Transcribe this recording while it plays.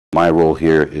My role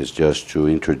here is just to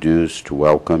introduce, to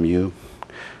welcome you,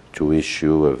 to wish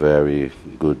you a very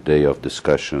good day of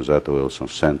discussions at the Wilson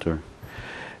Center.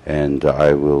 And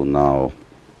I will now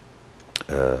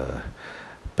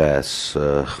pass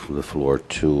the floor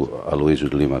to Aluísio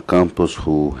de Lima-Campos,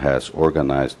 who has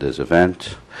organized this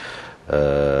event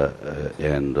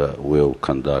and will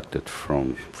conduct it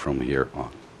from here on.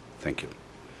 Thank you.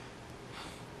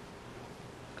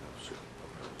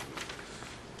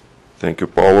 Thank you,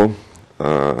 Paulo.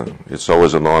 It's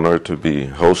always an honor to be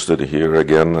hosted here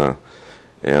again,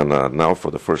 and now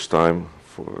for the first time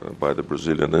by the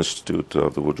Brazilian Institute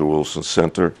of the Woodrow Wilson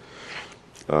Center.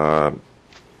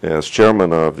 As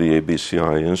chairman of the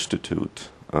ABCI Institute,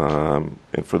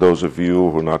 and for those of you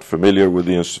who are not familiar with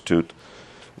the Institute,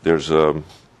 there's a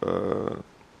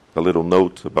little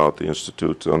note about the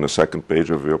Institute on the second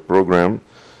page of your program,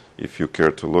 if you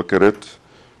care to look at it.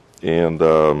 And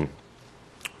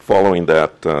following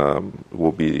that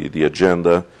will be the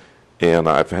agenda, and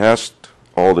I've asked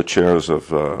all the chairs of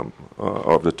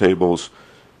the tables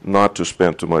not to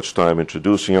spend too much time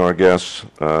introducing our guests.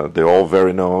 They're all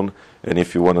very known, and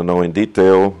if you want to know in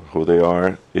detail who they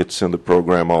are, it's in the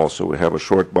program also. We have a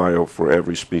short bio for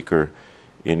every speaker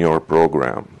in your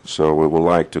program. So we would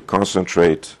like to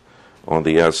concentrate on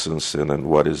the essence and on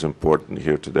what is important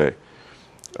here today.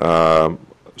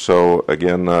 So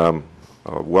again,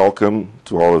 welcome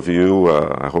to all of you.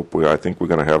 I think we're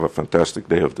going to have a fantastic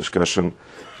day of discussion.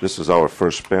 This is our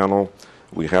first panel.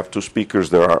 We have two speakers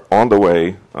that are on the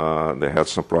way. They had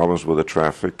some problems with the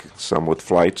traffic, some with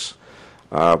flights,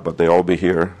 but they'll all be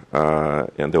here,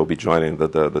 and they'll be joining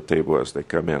the table as they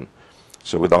come in.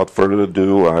 So without further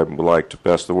ado, I would like to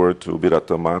pass the word to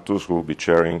Birata Matos, who will be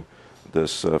chairing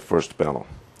this first panel.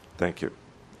 Thank you.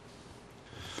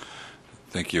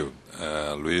 Thank you,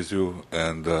 Aluísio,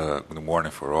 and good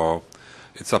morning for all.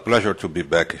 It's a pleasure to be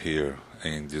back here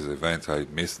in this event. I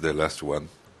missed the last one,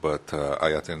 but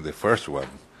I attended the first one.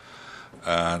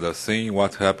 And seeing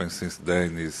what happened since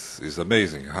then is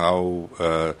amazing, how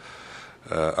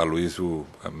Aluísio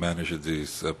managed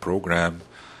this program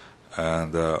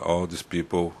and all these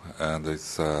people, and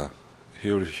it's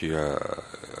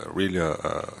really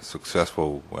a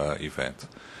successful event.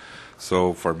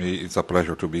 So for me, it's a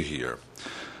pleasure to be here.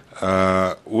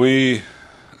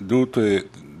 Due to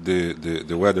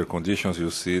the weather conditions, you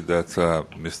see that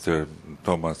Mr.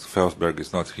 Thomas Felsberg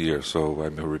is not here, so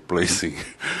I'm replacing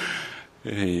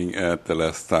him at the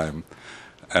last time.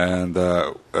 And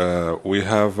we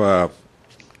have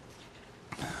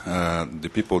the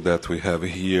people that we have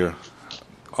here,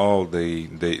 all they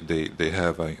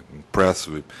have an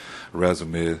impressive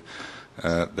resume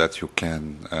that you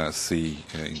can see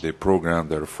in the program.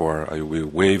 Therefore, I will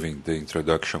waiving the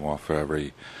introduction of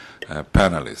every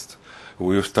panelist.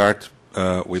 We will start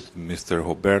with Mr.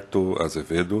 Roberto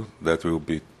Azevedo. That will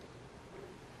be.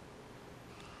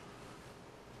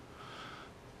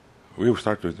 We will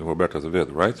start with Roberto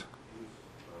Azevedo, right?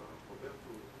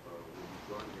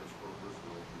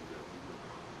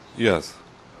 Yes.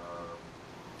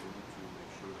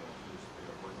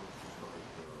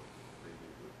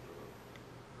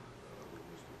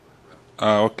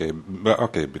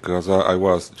 Okay, because I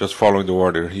was just following the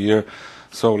order here.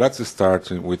 So let's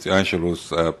start with Angelos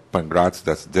Pangratis,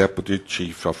 that's Deputy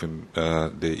Chief of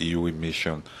the EU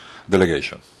Emission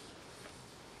Delegation.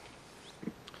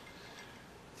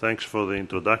 Thanks for the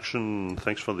introduction.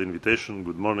 Thanks for the invitation.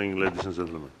 Good morning, ladies and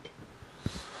gentlemen.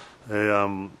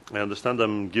 I understand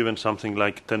I'm given something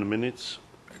like 10 minutes.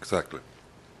 Exactly.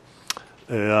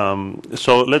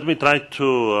 So let me try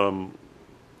to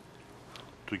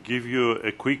give you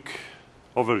a quick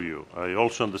overview. I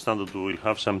also understand that we will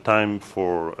have some time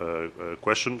for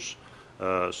questions.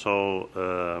 So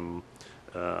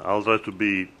I'll try to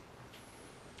be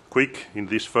quick in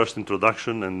this first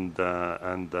introduction, and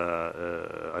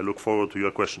I look forward to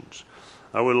your questions.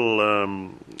 I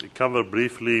will cover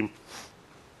briefly,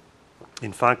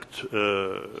 in fact,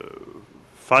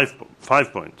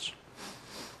 5 points.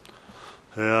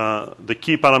 The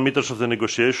key parameters of the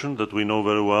negotiation that we know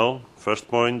very well. First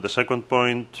point. The second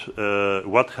point,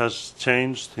 what has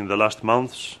changed in the last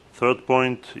months. Third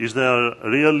point, is there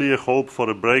really a hope for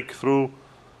a breakthrough?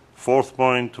 Fourth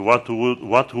point, what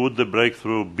would the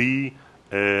breakthrough be?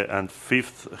 And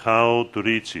fifth, how to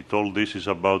reach it. All this is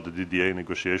about the DDA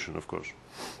negotiation, of course.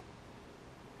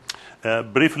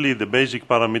 Briefly, the basic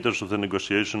parameters of the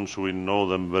negotiations, we know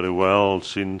them very well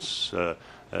since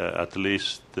at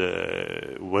least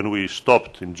when we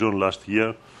stopped in June last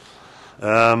year.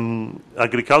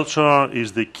 Agriculture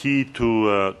is the key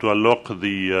to unlock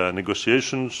the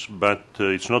negotiations, but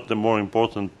it's not the more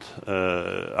important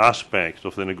aspect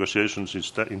of the negotiations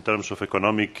in terms of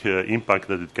economic impact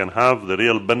that it can have. The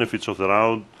real benefits of the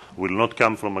round will not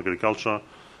come from agriculture,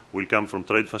 will come from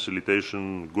trade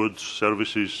facilitation, goods,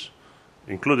 services,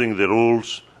 including the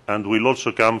rules, and will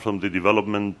also come from the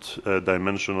development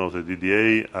dimension of the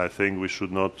DDA. I think we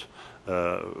should not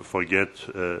forget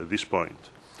this point.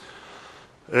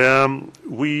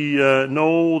 We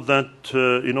know that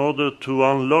in order to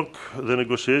unlock the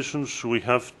negotiations, we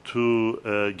have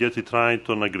to get it right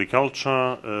on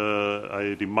agriculture.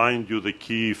 I remind you the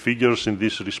key figures in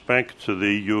this respect. The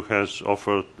EU has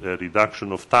offered a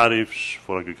reduction of tariffs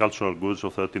for agricultural goods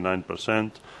of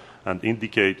 39% and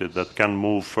indicated that can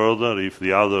move further if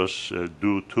the others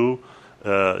do too.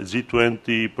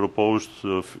 G20 proposed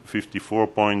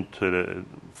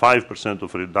 54.5%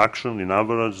 of reduction in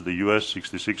average, the US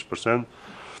 66%.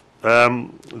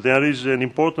 There is an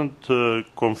important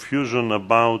confusion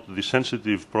about the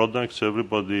sensitive products.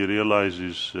 Everybody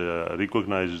recognizes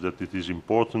that it is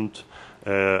important,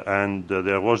 and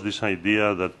there was this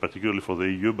idea that particularly for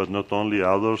the EU, but not only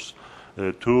others,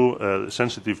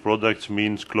 sensitive products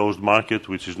means closed market,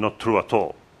 which is not true at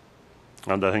all.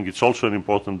 And I think it's also an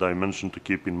important dimension to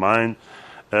keep in mind.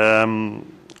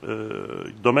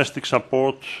 Domestic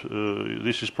support,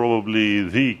 this is probably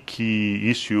the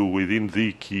key issue within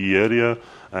the key area,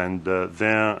 and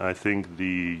there I think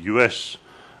the US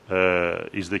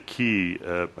is the key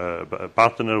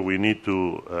partner. We need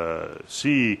to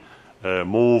see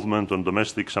movement on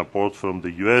domestic support from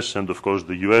the US, and of course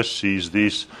the US sees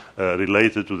this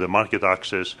related to the market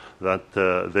access that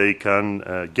they can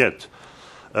get.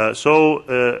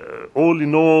 All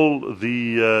in all,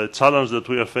 the challenge that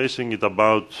we are facing is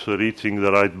about reaching the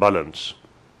right balance.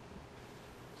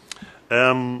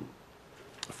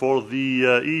 For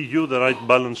the EU, the right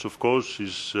balance, of course,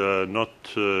 is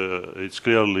it's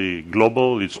clearly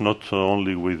global. It's not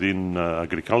only within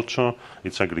agriculture.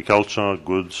 It's agriculture,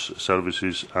 goods,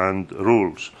 services, and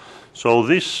rules. So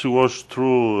this was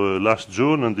true last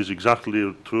June and is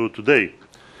exactly true today.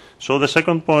 So the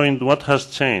second point, what has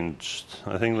changed?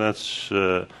 I think that's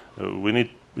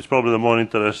it's probably the more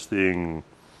interesting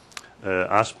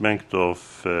aspect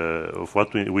of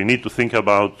what we need to think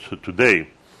about today.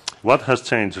 What has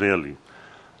changed really?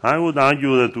 I would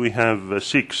argue that we have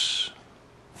 6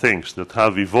 things that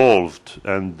have evolved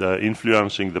and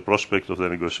influencing the prospect of the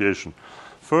negotiation.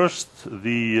 First,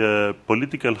 the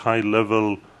political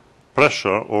high-level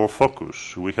pressure or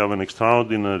focus. We have an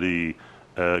extraordinary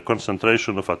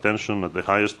concentration of attention at the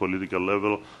highest political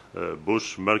level,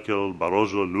 Bush, Merkel,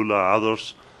 Barroso, Lula,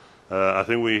 others. I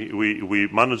think we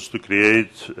managed to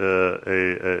create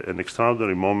an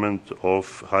extraordinary moment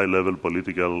of high-level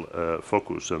political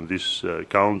focus, and this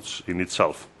counts in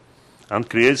itself and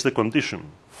creates the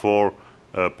condition for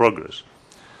progress.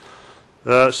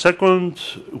 Second,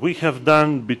 we have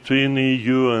done between the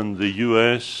EU and the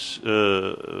US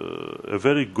a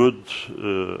very good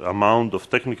amount of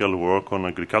technical work on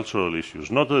agricultural issues.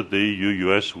 Not that the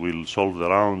EU-US will solve the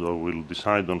round or will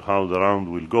decide on how the round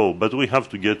will go, but we have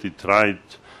to get it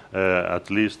right,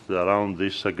 at least around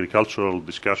this agricultural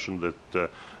discussion that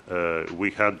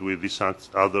we had with this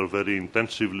other very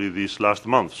intensively these last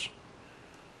months.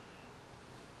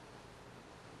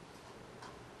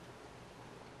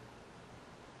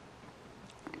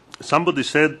 Somebody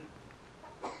said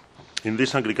in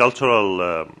these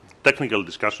agricultural technical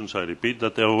discussions, I repeat,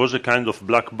 that there was a kind of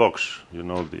black box, you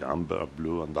know, the amber,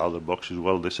 blue, and other boxes.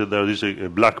 Well, they said there is a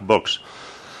black box.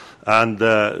 And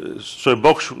so a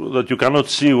box that you cannot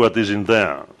see what is in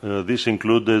there. This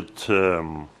included,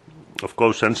 of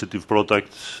course, sensitive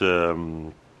products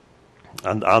and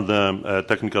other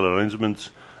technical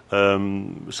arrangements.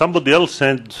 Somebody else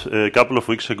said a couple of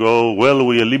weeks ago, well,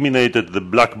 we eliminated the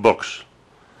black box.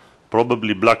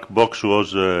 Probably black box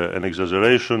was an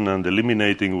exaggeration, and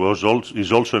eliminating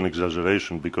is also an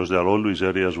exaggeration, because there are always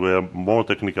areas where more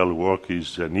technical work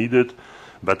is needed.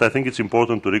 But I think it's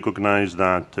important to recognize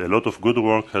that a lot of good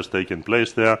work has taken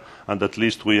place there, and at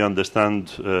least we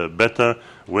understand better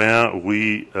where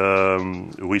we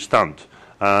stand.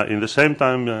 In the same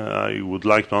time, I would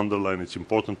like to underline it's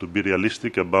important to be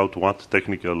realistic about what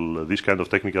this kind of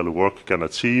technical work can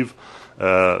achieve.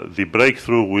 The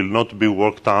breakthrough will not be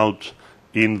worked out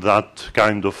in that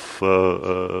kind of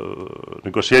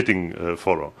negotiating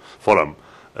forum.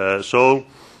 So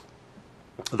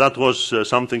that was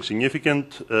something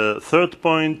significant. Third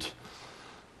point,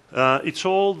 It's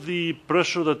all the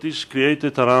pressure that is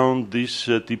created around this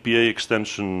TPA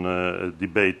extension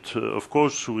debate. Of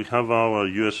course, we have our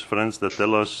US friends that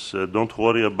tell us, don't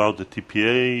worry about the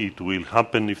TPA, it will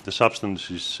happen if the substance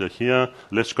is here,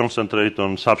 let's concentrate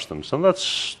on substance. And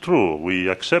that's true, we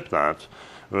accept that,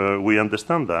 we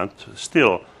understand that.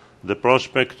 Still, the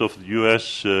prospect of the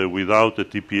US without a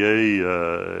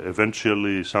TPA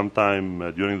eventually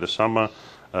sometime during the summer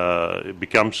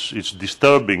it's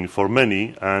disturbing for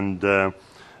many, and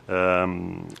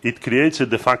it creates a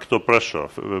de facto pressure.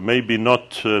 Maybe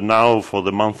not now for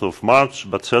the month of March,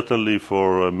 but certainly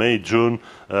for May, June,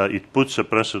 it puts a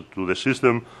pressure to the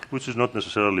system, which is not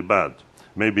necessarily bad.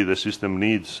 Maybe the system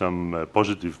needs some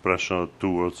positive pressure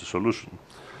towards the solution.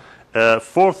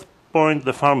 Fourth point,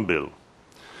 the Farm Bill.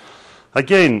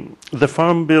 Again, the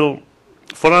Farm Bill,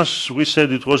 for us, we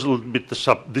said it was a little bit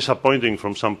disappointing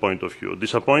from some point of view.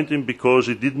 Disappointing because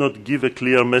it did not give a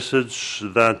clear message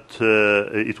that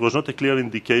it was not a clear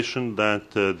indication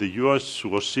that the US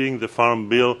was seeing the Farm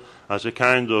Bill as a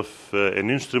kind of an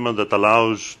instrument that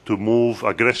allows to move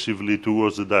aggressively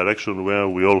towards the direction where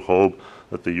we all hope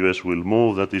that the US will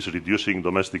move, that is reducing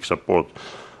domestic support.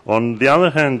 On the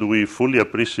other hand, we fully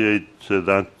appreciate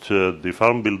that the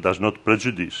Farm Bill does not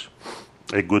prejudice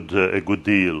a good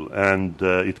deal, and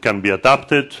it can be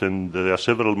adapted, and there are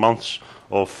several months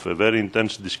of a very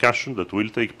intense discussion that will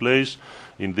take place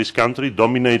in this country,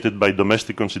 dominated by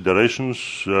domestic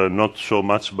considerations, not so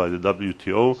much by the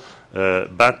WTO,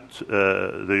 but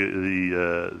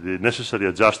the necessary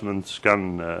adjustments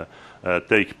can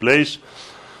take place.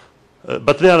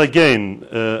 But there again,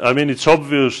 I mean, it's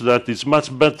obvious that it's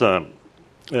much better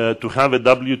to have a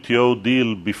WTO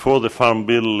deal before the Farm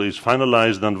Bill is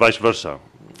finalized and vice versa.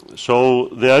 So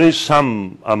there is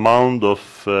some amount of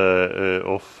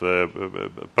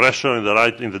pressure in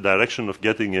the direction of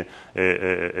getting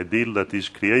a deal that is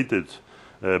created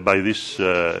by this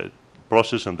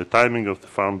process and the timing of the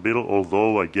Farm Bill,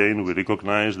 although again we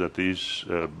recognize that it is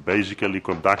basically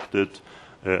conducted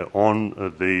on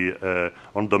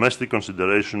domestic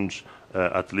considerations,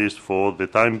 at least for the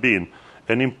time being.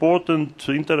 An important,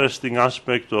 interesting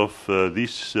aspect of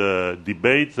this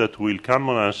debate that will come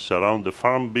on us around the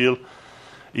Farm Bill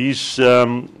is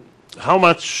how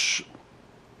much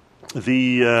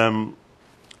the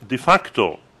de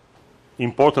facto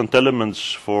important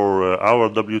elements for our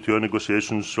WTO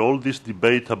negotiations, all this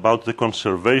debate about the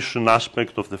conservation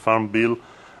aspect of the Farm Bill,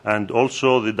 and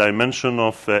also the dimension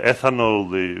of ethanol,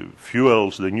 the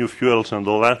fuels, the new fuels and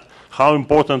all that, how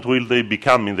important will they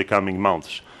become in the coming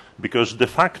months? Because de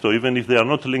facto, even if they are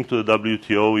not linked to the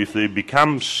WTO, if they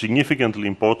become significantly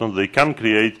important, they can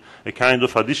create a kind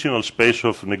of additional space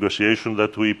of negotiation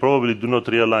that we probably do not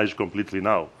realize completely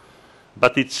now.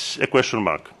 But it's a question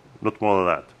mark, not more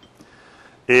than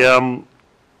that.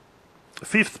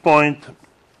 Fifth point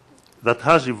that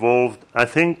has evolved, I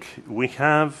think we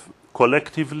have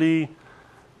collectively,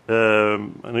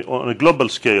 on a global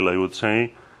scale, I would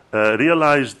say,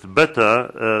 realized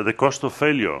better the cost of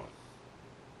failure.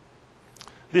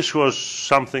 This was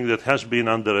something that has been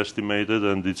underestimated,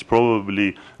 and it's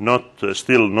probably not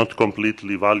still not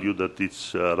completely valued at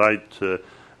its right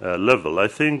level. I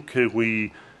think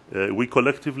we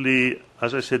collectively,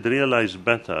 as I said, realize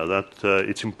better that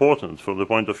it's important from the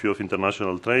point of view of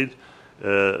international trade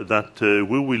that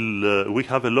we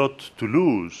have a lot to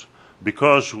lose,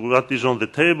 because what is on the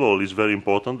table is very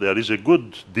important. There is a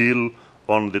good deal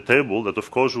on the table that, of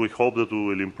course, we hope that we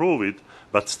will improve it,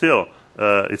 but still,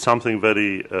 it's something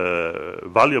very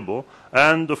valuable,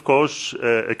 and of course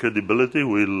a credibility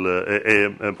will,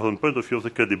 from the point of view of the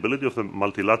credibility of the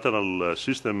multilateral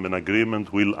system, an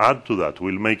agreement will add to that,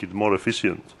 will make it more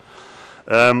efficient.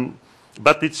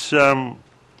 But it's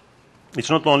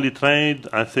not only trade.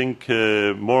 I think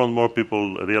more and more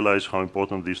people realize how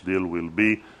important this deal will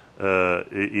be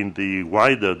in the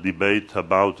wider debate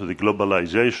about the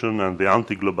globalization and the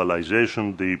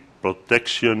anti-globalization, the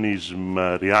protectionism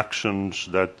reactions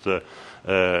that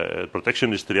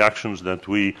protectionist reactions that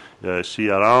we see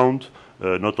around,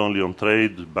 not only on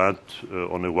trade but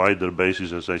on a wider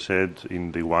basis, as I said,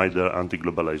 in the wider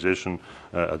anti-globalization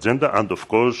agenda. And of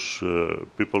course,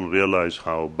 people realize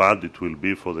how bad it will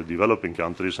be for the developing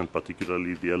countries, and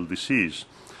particularly the LDCs,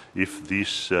 if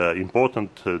this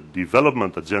important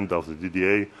development agenda of the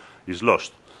DDA is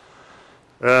lost.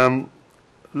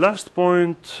 Last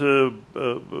point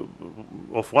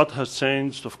of what has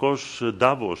changed, of course,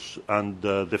 Davos, and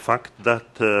the fact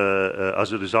that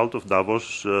as a result of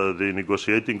Davos, the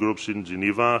negotiating groups in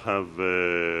Geneva have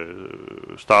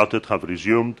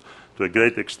resumed to a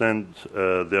great extent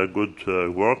their good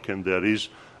work, and there is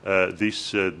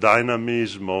this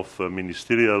dynamism of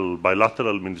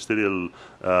bilateral ministerial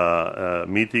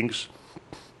meetings,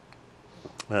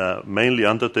 mainly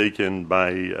undertaken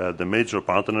by the major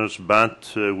partners,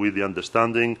 but with the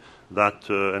understanding that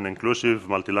an inclusive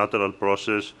multilateral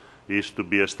process is to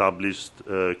be established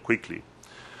quickly.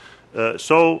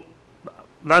 So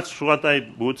that's what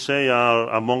I would say are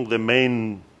among the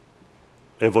main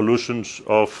evolutions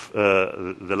of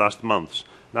the last months.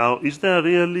 Now, is there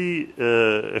really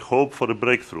a hope for a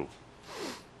breakthrough?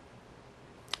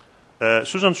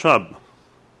 Susan Schwab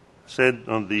said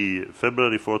on the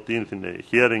February 14th in a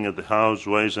hearing at the House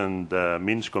Ways and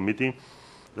Means Committee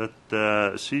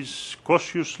that she's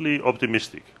cautiously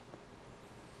optimistic.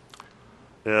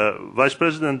 Vice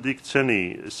President Dick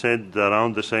Cheney said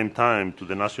around the same time to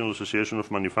the National Association of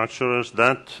Manufacturers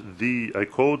that I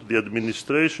quote, the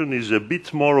administration is a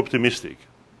bit more optimistic.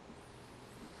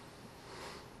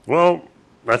 Well,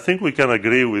 I think we can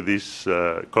agree with these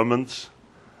comments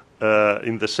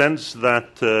in the sense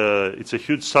that it's a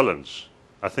huge challenge.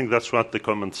 I think that's what the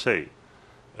comments say.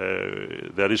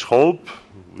 There is hope.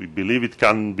 We believe it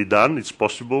can be done. It's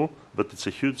possible, but it's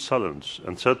a huge challenge.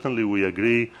 And certainly we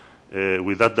agree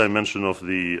with that dimension of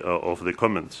the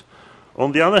comments.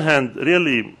 On the other hand,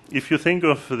 really, if you think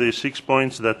of the 6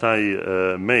 points that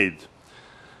I made,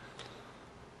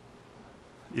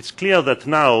 it's clear that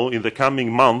now, in the coming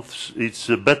months, it's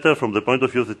better from the point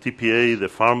of view of the TPA, the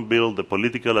Farm Bill, the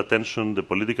political attention, the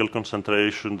political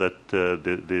concentration that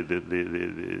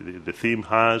the theme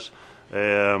has,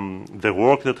 the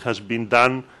work that has been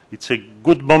done. It's a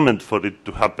good moment for it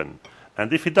to happen.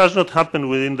 And if it does not happen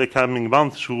within the coming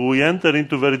months, we enter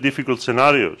into very difficult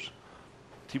scenarios.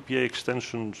 TPA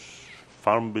extensions,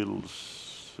 farm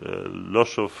bills,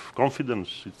 loss of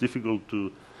confidence. It's difficult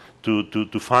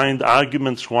to find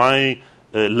arguments why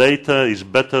later is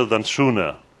better than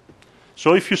sooner.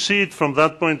 So if you see it from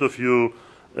that point of view,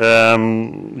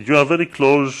 you are very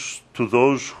close to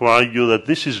those who argue that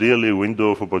this is really a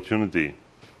window of opportunity.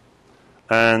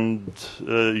 And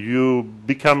you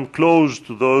become close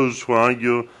to those who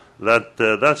argue that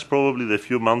that's probably the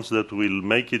few months that will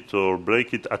make it or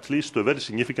break it, at least to a very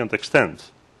significant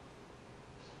extent.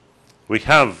 We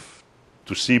have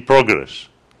to see progress.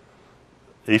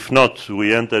 If not,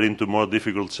 we enter into more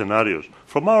difficult scenarios.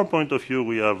 From our point of view,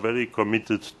 we are very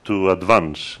committed to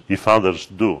advance, if others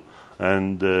do.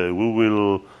 And we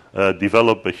will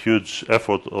develop a huge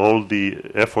effort, all the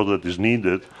effort that is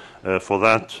needed for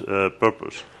that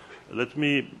purpose. Let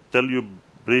me tell you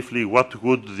briefly what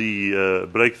would the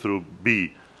breakthrough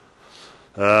be.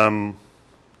 As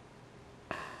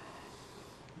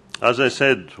I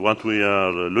said, what we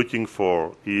are looking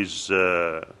for is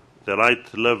the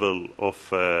right level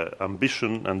of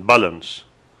ambition and balance.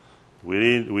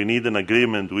 We need an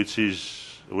agreement which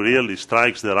really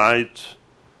strikes the right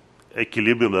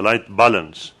equilibrium, the right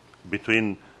balance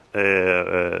between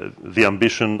the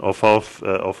ambition of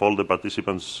all the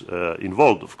participants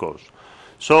involved, of course.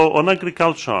 So on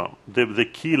agriculture, the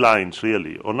key lines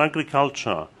really. On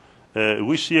agriculture,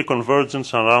 we see a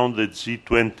convergence around the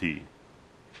G20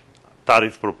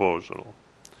 tariff proposal.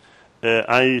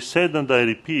 I said and I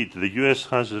repeat, the US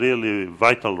has really a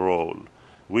vital role.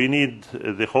 We need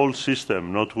the whole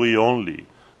system, not we only,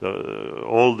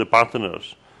 all the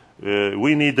partners.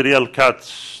 We need real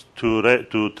cuts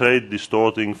to trade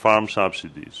distorting farm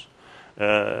subsidies.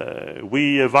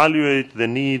 We evaluate the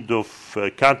need of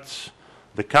cuts,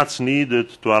 the cuts needed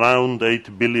to around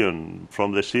 8 billion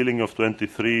from the ceiling of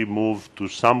 23 move to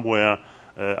somewhere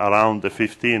around the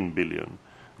 15 billion.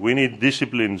 We need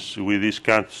disciplines with these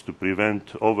cuts to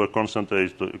prevent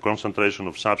over-concentration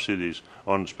of subsidies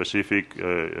on specific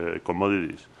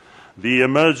commodities. The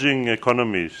emerging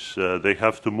economies, they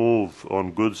have to move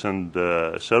on goods and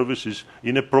services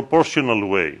in a proportional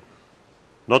way.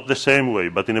 Not the same way,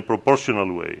 but in a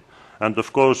proportional way. And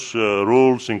of course,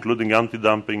 rules including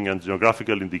anti-dumping and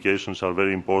geographical indications are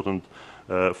very important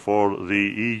for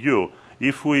the EU.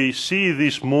 If we see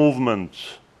this movement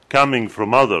coming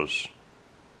from others,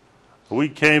 we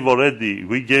gave already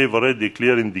a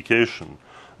clear indication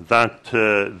that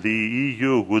the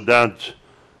EU would add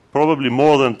probably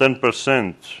more than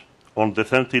 10% on the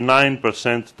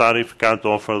 39% tariff cut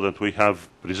offer that we have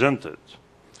presented.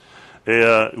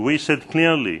 We said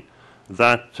clearly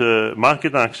that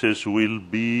market access will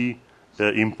be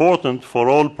important for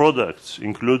all products,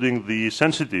 including the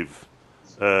sensitive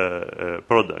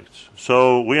products.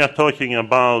 So we are talking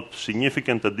about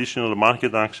significant additional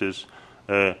market access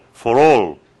for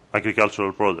all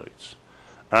agricultural products.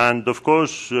 And of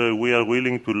course, we are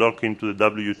willing to lock into the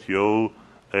WTO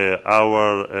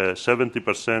our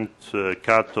 70%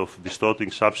 cut of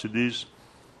distorting subsidies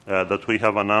that we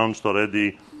have announced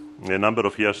already a number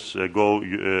of years ago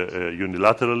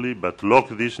unilaterally, but lock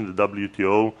this in the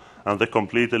WTO, and the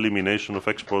complete elimination of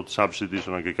export subsidies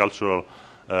on agricultural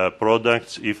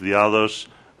products if the others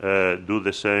do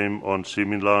the same on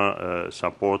similar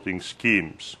supporting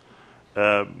schemes.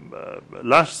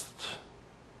 Last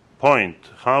point,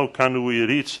 how can we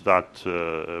reach that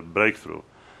breakthrough?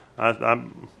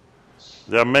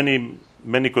 There are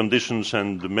many conditions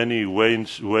and many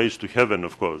ways to heaven,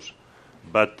 of course,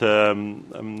 but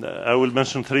I will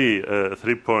mention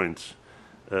three points.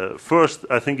 First,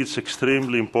 I think it's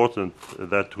extremely important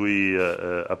that we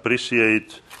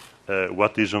appreciate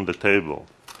what is on the table.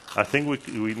 I think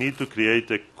we need to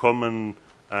create a common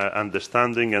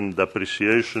understanding and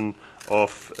appreciation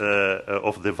of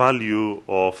the value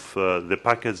of the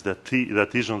package that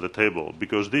is on the table,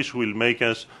 because this will make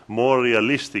us more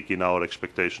realistic in our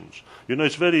expectations. You know,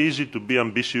 it's very easy to be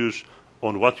ambitious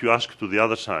on what you ask to the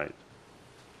other side.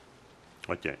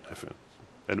 Okay,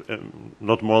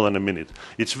 not more than a minute.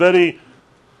 It's very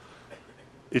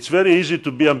easy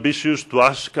to be ambitious, to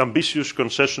ask ambitious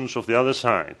concessions of the other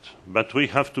side, but we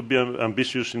have to be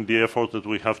ambitious in the effort that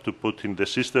we have to put in the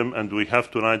system, and we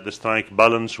have to strike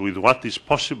balance with what is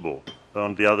possible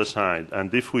on the other side.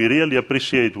 And if we really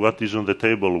appreciate what is on the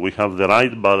table, we have the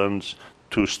right balance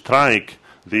to strike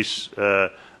this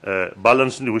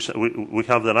balance. We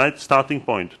have the right starting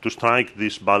point to strike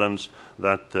this balance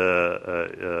that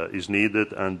is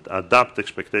needed and adapt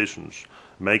expectations,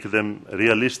 make them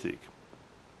realistic.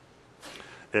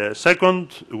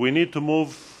 Second, we need to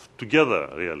move together,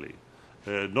 really.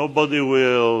 Nobody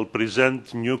will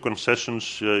present new concessions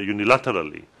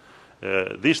unilaterally.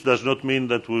 This does not mean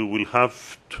that we will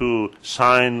have to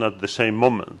sign at the same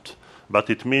moment, but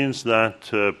it means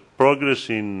that progress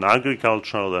in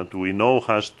agriculture that we know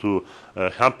has to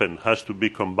happen has to be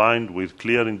combined with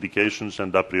clear indications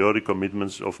and a priori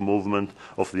commitments of movement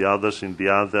of the others in the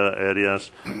other areas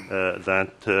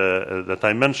that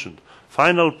I mentioned.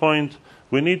 Final point.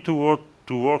 We need to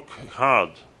work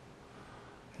hard,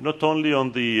 not only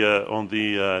on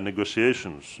the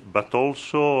negotiations, but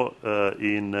also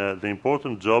in the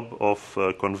important job of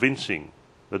convincing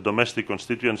the domestic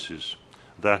constituencies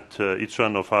that each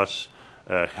one of us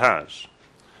has.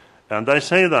 And I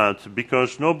say that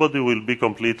because nobody will be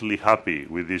completely happy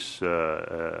with this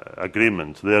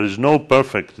agreement. There is no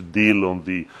perfect deal on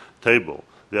the table.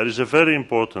 There is a very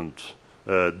important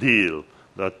deal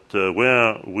that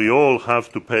where we all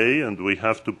have to pay, and we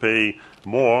have to pay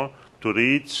more to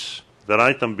reach the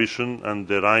right ambition and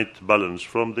the right balance.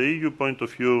 From the EU point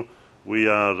of view, we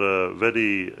are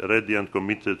very ready and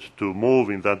committed to move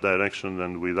in that direction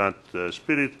and with that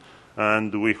spirit,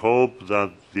 and we hope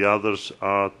that the others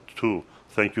are too.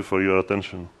 Thank you for your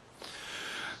attention.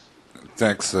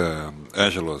 Thanks,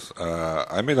 Angelos.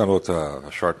 I made a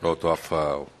short note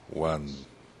of one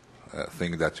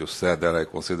thing that you said that I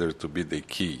consider to be the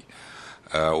key.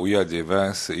 We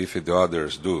advance if the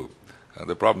others do.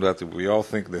 The problem that we all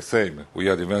think the same. We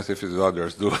advance if the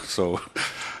others do, so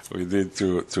we need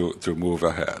to move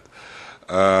ahead.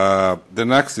 The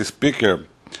next speaker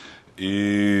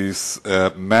is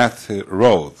Matt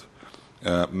Roth.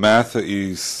 Matt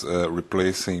is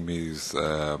replacing Ms.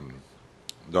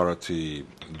 Dorothy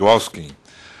Dwoskin,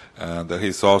 and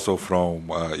he's also from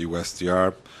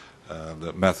USTR.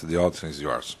 Matt, the audience is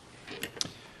yours.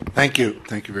 Thank you.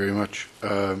 Thank you very much.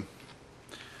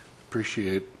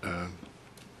 Appreciate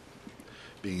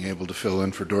being able to fill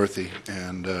in for Dorothy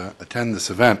and attend this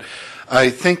event. I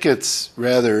think it's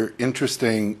rather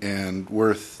interesting and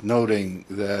worth noting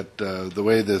that the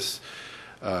way this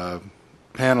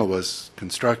panel was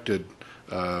constructed,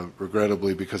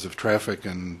 regrettably because of traffic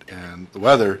and the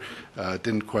weather,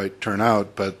 didn't quite turn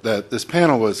out, but that this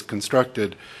panel was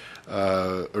constructed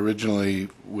originally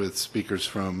with speakers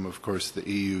from, of course, the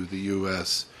EU, the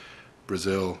US,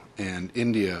 Brazil, and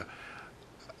India.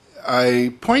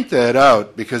 I point that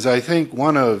out because I think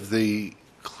one of the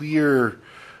clear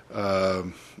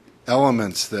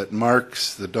elements that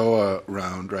marks the Doha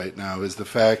Round right now is the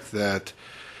fact that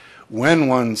when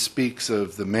one speaks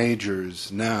of the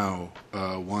majors now,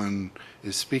 one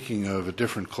is speaking of a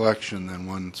different collection than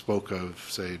one spoke of,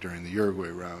 say, during the Uruguay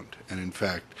round. And in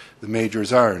fact, the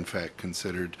majors are, in fact,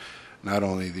 considered not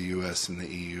only the U.S. and the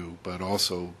EU, but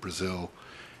also Brazil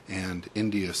and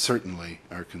India certainly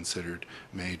are considered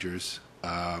majors.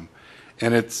 And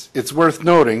it's worth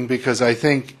noting because I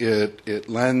think it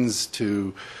lends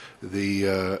to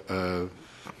the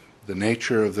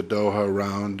nature of the Doha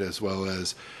Round, as well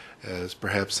as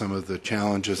perhaps some of the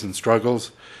challenges and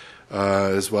struggles,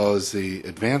 as well as the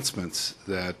advancements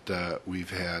that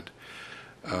we've had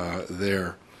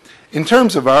there. In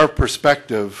terms of our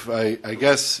perspective, I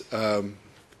guess the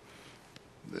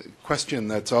question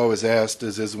that's always asked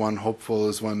is one hopeful,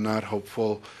 is one not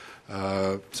hopeful?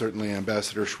 Certainly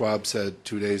Ambassador Schwab said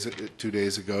 2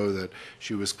 days ago that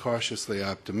she was cautiously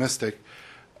optimistic.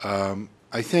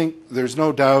 I think there's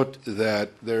no doubt that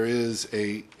there is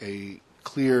a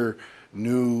clear,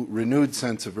 new, renewed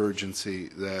sense of urgency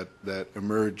that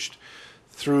emerged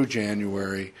through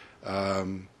January.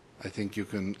 I think you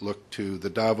can look to the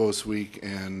Davos week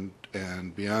and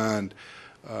beyond,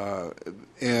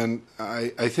 and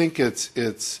I think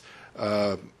it's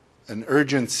an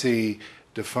urgency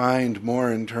defined more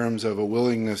in terms of a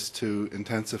willingness to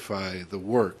intensify the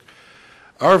work.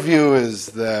 Our view is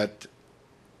that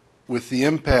with the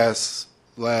impasse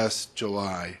last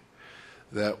July,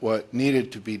 that what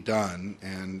needed to be done,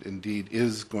 and indeed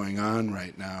is going on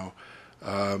right now,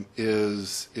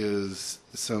 is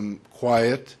some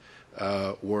quiet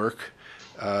work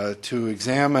to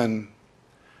examine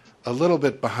a little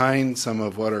bit behind some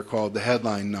of what are called the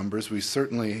headline numbers. We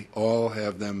certainly all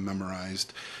have them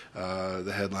memorized,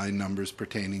 the headline numbers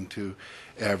pertaining to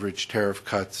average tariff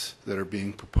cuts that are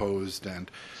being proposed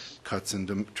and cuts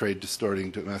in trade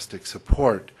distorting domestic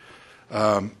support.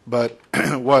 But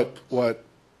what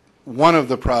one of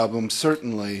the problems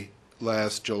certainly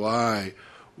last July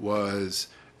was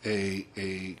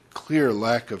a clear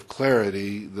lack of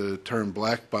clarity. The term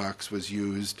black box was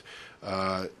used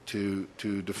to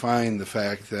define the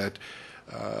fact that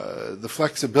the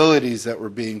flexibilities that were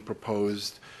being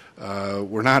proposed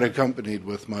were not accompanied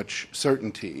with much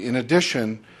certainty. In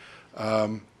addition,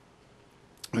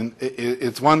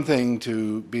 it's one thing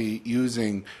to be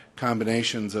using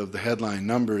combinations of the headline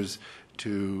numbers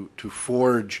to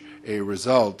forge a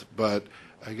result, but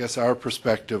I guess our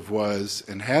perspective was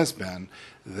and has been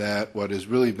that what has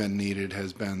really been needed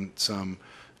has been some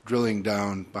drilling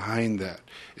down behind that.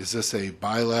 Is this a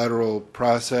bilateral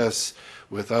process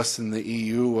with us in the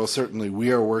EU? Well, certainly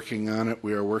we are working on it.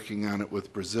 We are working on it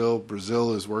with Brazil.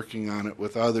 Brazil is working on it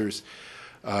with others.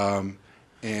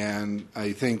 And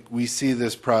I think we see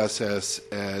this process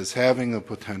as having a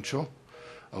potential,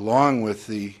 along with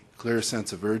the clear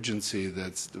sense of urgency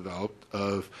that's developed,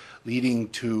 of leading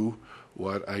to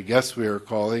what I guess we are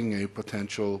calling a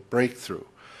potential breakthrough.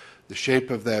 The shape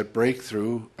of that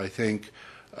breakthrough, I think,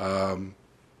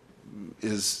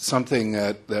 is something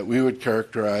that we would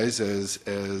characterize as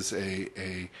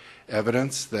a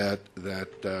evidence that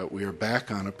we are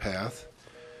back on a path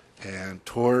and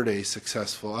toward a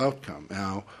successful outcome.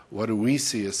 Now, what do we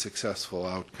see a successful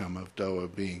outcome of Doha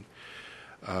being?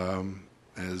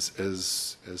 As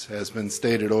has been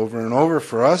stated over and over,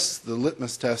 for us, the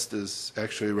litmus test is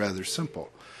actually rather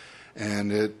simple.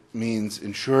 And it means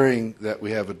ensuring that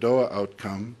we have a Doha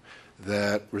outcome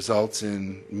that results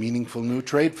in meaningful new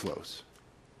trade flows.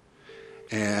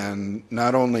 And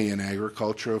not only in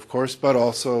agriculture, of course, but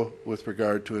also with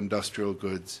regard to industrial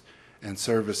goods and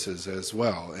services as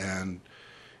well. And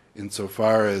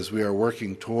insofar as we are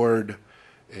working toward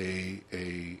a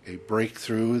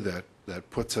breakthrough that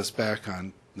puts us back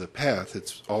on the path,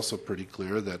 it's also pretty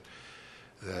clear that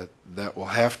will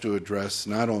have to address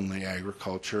not only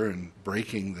agriculture and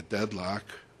breaking the deadlock,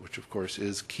 which of course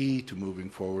is key to moving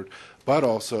forward, but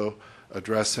also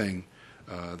addressing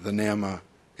the NAMA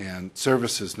and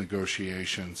services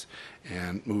negotiations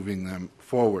and moving them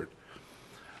forward.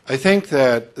 I think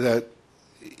that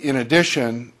in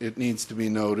addition, it needs to be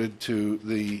noted to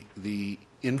the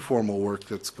informal work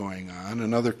that's going on.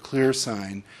 Another clear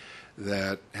sign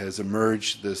that has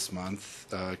emerged this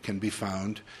month can be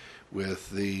found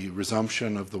with the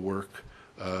resumption of the work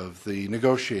of the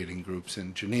negotiating groups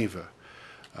in Geneva,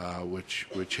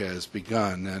 which has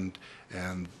begun,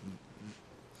 and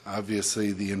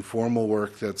obviously the informal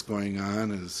work that's going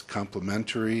on is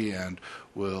complementary and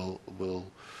will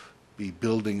be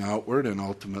building outward and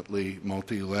ultimately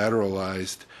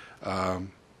multilateralized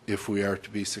if we are to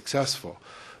be successful.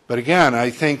 But again, I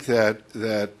think that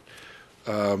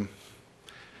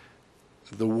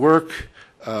the work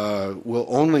will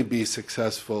only be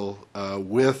successful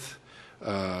with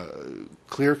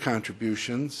clear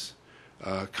contributions,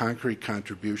 concrete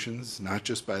contributions, not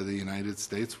just by the United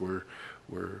States. We're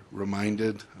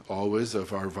reminded always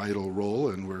of our vital role,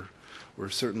 and we're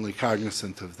certainly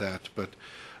cognizant of that. But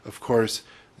of course,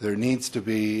 there needs to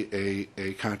be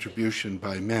a contribution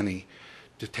by many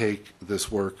to take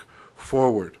this work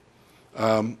forward.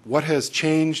 What has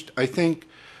changed? I think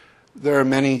there are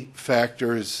many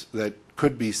factors that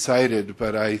could be cited,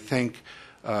 but I think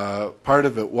part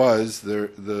of it was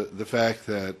the fact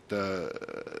that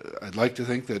I'd like to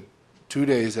think that 2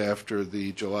 days after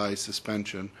the July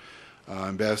suspension,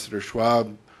 Ambassador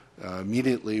Schwab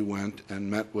immediately went and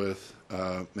met with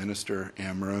Minister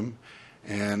Amram,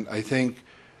 and I think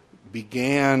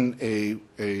began a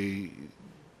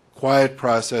quiet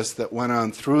process that went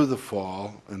on through the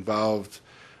fall, involved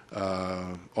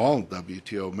all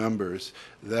WTO members,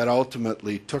 that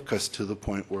ultimately took us to the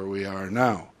point where we are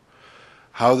now.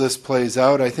 How this plays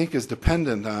out, I think, is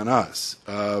dependent on us.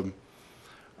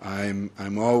 I'm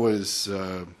always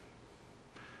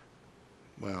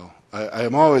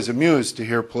I'm always amused to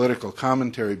hear political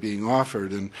commentary being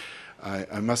offered, and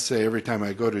I must say every time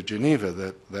I go to Geneva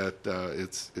that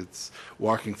it's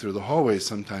walking through the hallways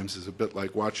sometimes is a bit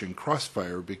like watching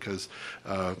Crossfire, because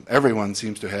everyone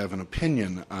seems to have an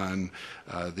opinion on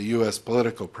the U.S.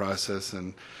 political process,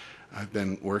 and I've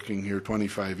been working here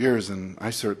 25 years, and I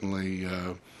certainly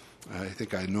I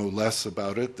think I know less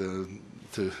about it than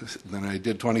I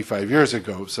did 25 years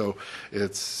ago. So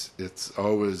it's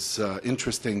always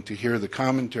interesting to hear the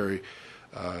commentary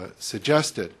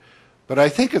suggested. But I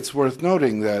think it's worth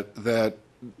noting that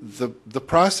the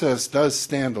process does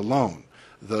stand alone.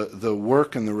 The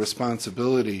work and the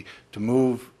responsibility to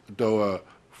move Doha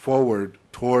forward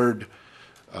toward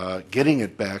getting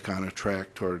it back on a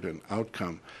track toward an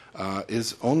outcome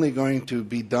is only going to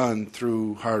be done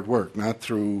through hard work, not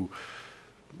through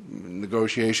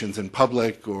negotiations in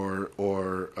public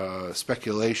or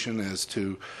speculation as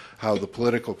to how the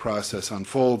political process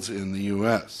unfolds in the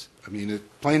U.S. I mean,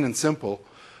 plain and simple,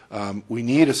 we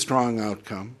need a strong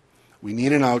outcome. We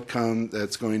need an outcome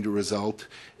that's going to result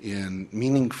in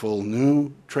meaningful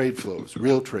new trade flows,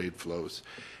 real trade flows.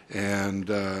 And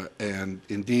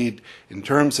indeed, in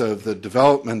terms of the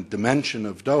development dimension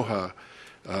of Doha,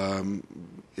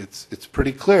 it's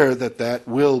pretty clear that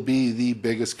will be the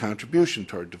biggest contribution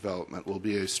toward development, will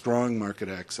be a strong market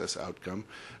access outcome,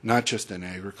 not just in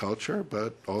agriculture,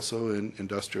 but also in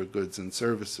industrial goods and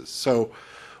services. So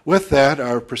with that,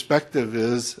 our perspective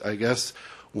is, I guess,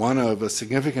 one of a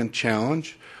significant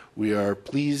challenge. We are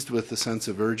pleased with the sense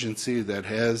of urgency that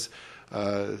has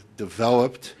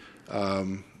developed,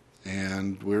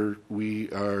 and we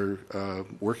are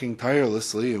working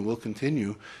tirelessly and will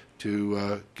continue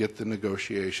to get the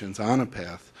negotiations on a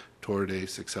path toward a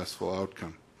successful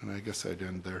outcome. And I guess I'd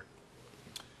end there.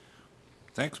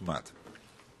 Thanks, Matt.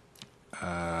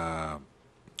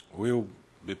 We'll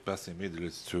be passing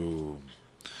immediately to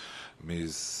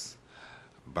Ms.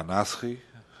 Banasri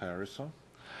Harrison.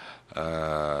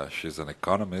 She's an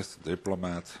economist,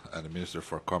 diplomat, and Minister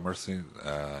for Commerce in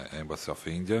Embassy of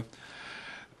India.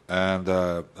 And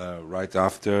right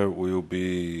after, we'll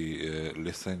be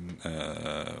listening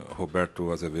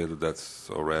Roberto Azevedo, that's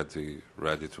already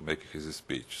ready to make his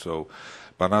speech. So,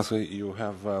 Banasri, you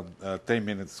have 10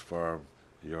 minutes for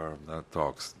your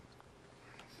talks.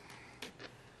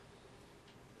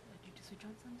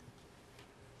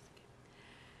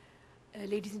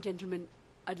 Ladies and gentlemen,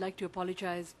 I'd like to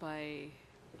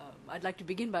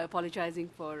begin by apologizing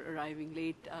for arriving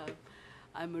late.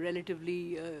 I'm a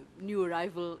relatively new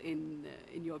arrival in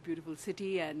your beautiful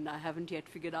city, and I haven't yet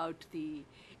figured out the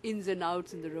ins and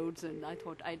outs in the roads, and I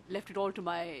thought I left it all to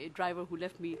my driver, who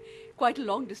left me quite a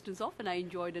long distance off, and I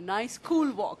enjoyed a nice cool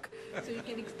walk. So you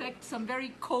can expect some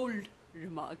very cold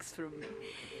remarks from me.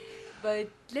 But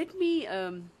let me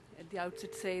at the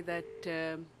outset say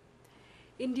that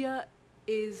India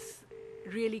is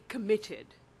really committed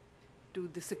to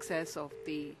the success of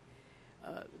the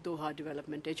Doha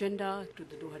Development Agenda, to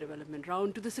the Doha Development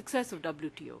Round, to the success of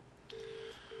WTO.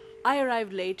 I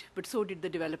arrived late, but so did the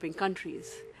developing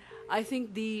countries. I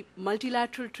think the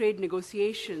multilateral trade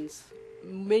negotiations,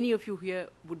 many of you here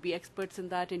would be experts in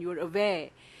that, and you're aware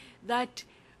that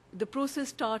the process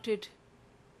started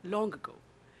long ago.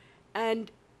 And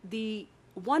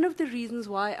one of the reasons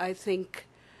why I think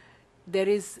there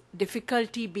is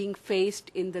difficulty being faced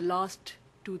in the last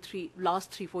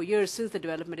 3-4 years since the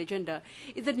development agenda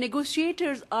is that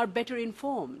negotiators are better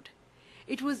informed.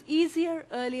 It was easier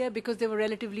earlier because there were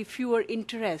relatively fewer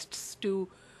interests to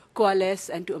coalesce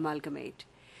and to amalgamate.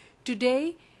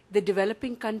 Today, the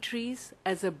developing countries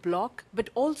as a bloc, but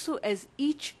also as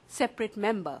each separate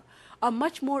member, are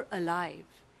much more alive,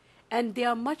 and they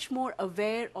are much more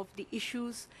aware of the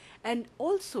issues. And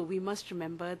also, we must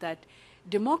remember that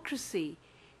democracy,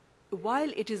 while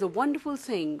it is a wonderful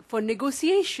thing for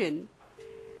negotiation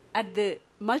at the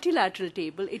multilateral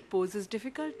table, it poses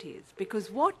difficulties,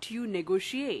 because what you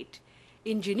negotiate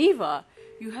in Geneva,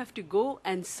 you have to go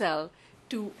and sell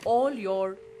to all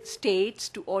your states,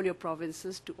 to all your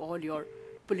provinces, to all your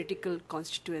political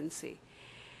constituency.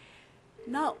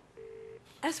 Now,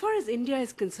 as far as India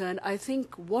is concerned, I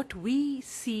think what we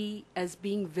see as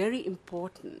being very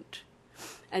important,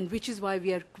 and which is why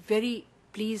we are very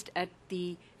pleased at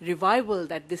the revival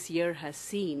that this year has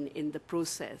seen in the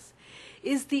process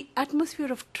is the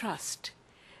atmosphere of trust.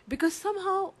 Because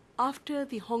somehow after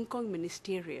the Hong Kong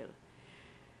ministerial,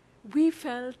 we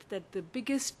felt that the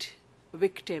biggest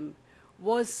victim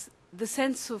was the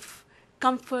sense of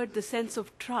comfort, the sense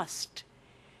of trust,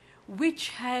 which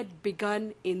had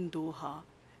begun in Doha,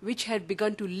 which had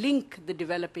begun to link the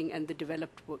developing and the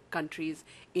developed countries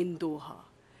in Doha.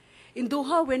 In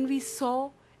Doha, when we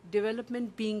saw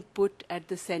development being put at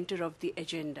the center of the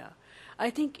agenda, I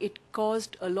think it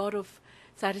caused a lot of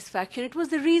satisfaction. It was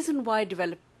the reason why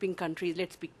developing countries,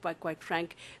 let's be quite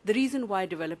frank, the reason why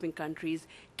developing countries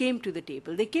came to the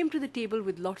table. They came to the table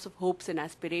with lots of hopes and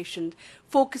aspirations,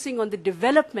 focusing on the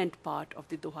development part of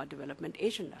the Doha development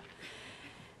agenda.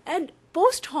 And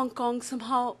post-Hong Kong,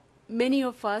 somehow, many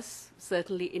of us,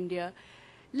 certainly India,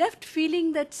 left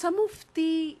feeling that some of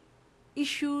the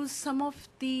issues, some of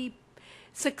the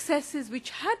successes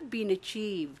which had been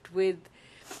achieved with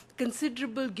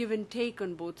considerable give and take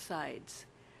on both sides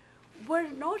were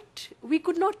not, we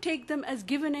could not take them as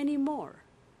given anymore.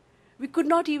 We could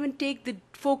not even take the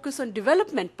focus on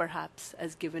development, perhaps,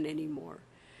 as given anymore.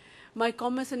 My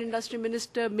Commerce and Industry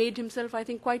Minister made himself, I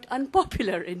think, quite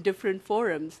unpopular in different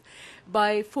forums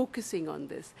by focusing on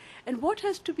this. And what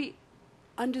has to be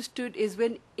understood is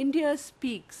when India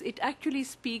speaks, it actually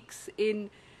speaks in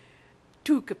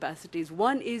two capacities.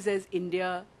 One is as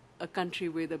India, a country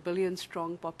with a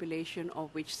billion-strong population,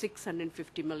 of which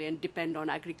 650 million depend on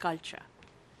agriculture.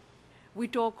 We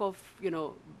talk of,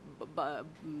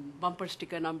 bumper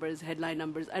sticker numbers, headline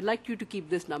numbers. I'd like you to keep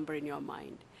this number in your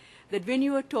mind, that when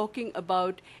you are talking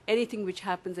about anything which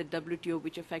happens at WTO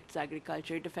which affects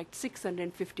agriculture, it affects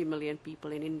 650 million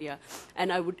people in India.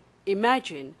 And I would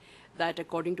imagine that,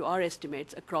 according to our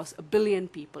estimates, across 1 billion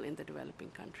people in the developing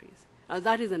countries. Now,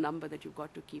 that is a number that you've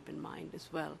got to keep in mind as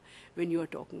well when you are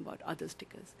talking about other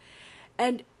stickers.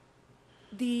 And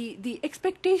the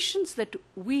expectations that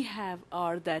we have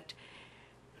are that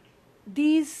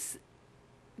these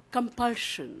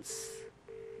compulsions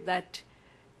that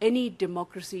any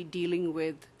democracy dealing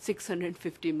with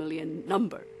 650 million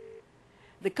number,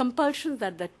 the compulsions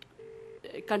that that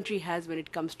country has when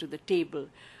it comes to the table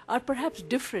are perhaps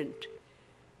different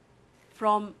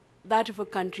from that of a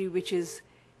country which is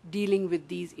dealing with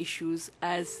these issues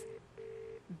as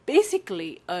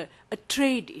basically a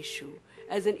trade issue,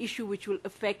 as an issue which will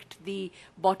affect the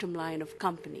bottom line of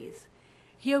companies.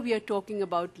 Here we are talking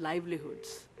about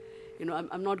livelihoods.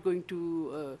 I'm not going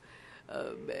to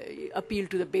appeal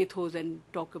to the bathos and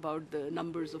talk about the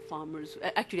numbers of farmers.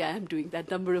 Actually, I am doing that,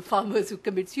 number of farmers who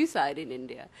commit suicide in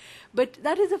India. But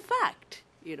that is a fact,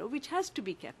 which has to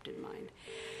be kept in mind.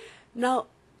 Now,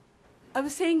 I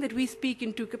was saying that we speak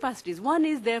in two capacities. One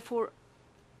is, therefore,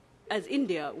 as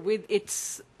India, with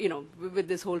its, with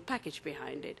this whole package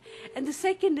behind it. And the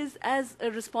second is as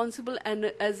a responsible and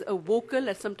as a vocal,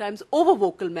 as sometimes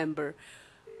over-vocal member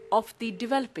of the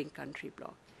developing country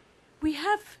bloc. We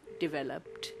have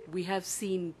developed, we have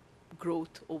seen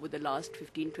growth over the last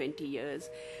 15, 20 years.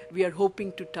 We are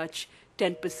hoping to touch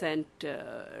 10%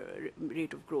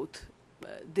 rate of growth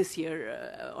this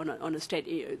year on a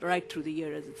steady, right through the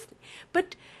year as it's.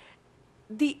 But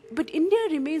India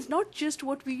remains not just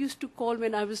what we used to call,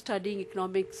 when I was studying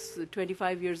economics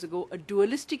 25 years ago, a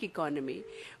dualistic economy.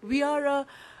 We are a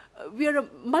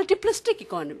multiplistic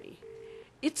economy.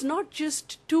 It's not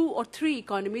just 2 or 3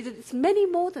 economies, it's many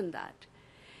more than that.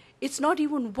 It's not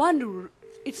even one,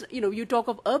 you talk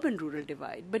of urban-rural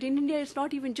divide, but in India it's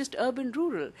not even just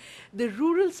urban-rural. The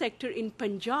rural sector in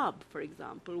Punjab, for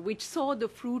example, which saw the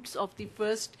fruits of the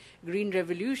first Green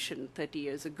Revolution 30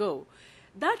 years ago,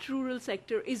 that rural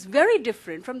sector is very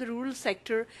different from the rural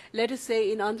sector, let us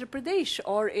say, in Andhra Pradesh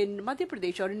or in Madhya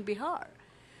Pradesh or in Bihar.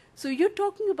 So you're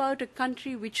talking about a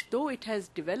country which, though it has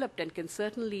developed and can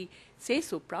certainly say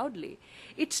so proudly,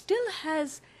 it still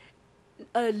has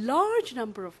a large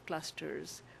number of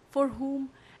clusters for whom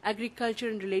agriculture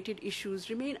and related issues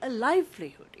remain a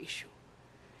livelihood issue.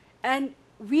 And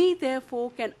we,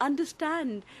 therefore, can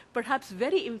understand, perhaps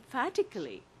very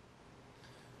emphatically,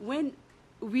 when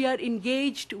we are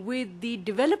engaged with the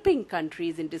developing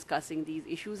countries in discussing these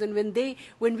issues, and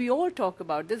when we all talk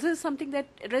about this is something that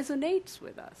resonates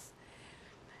with us.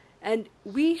 And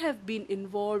we have been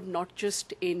involved not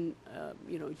just in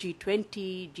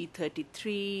G20,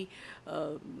 G33,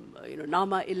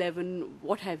 NAMA 11,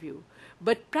 what have you,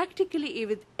 but practically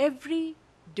with every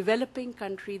developing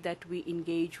country that we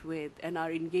engage with, and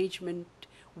our engagement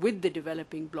with the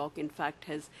developing bloc, in fact,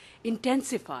 has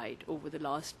intensified over the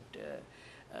last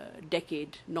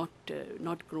decade,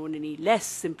 not grown any less,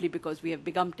 simply because we have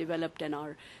become developed and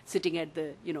are sitting at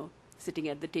the sitting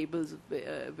at the tables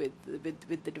with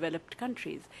the developed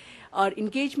countries. Our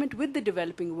engagement with the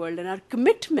developing world and our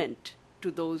commitment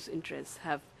to those interests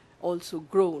have also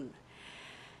grown.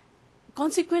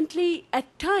 Consequently,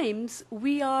 at times,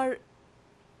 we are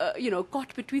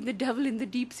caught between the devil and the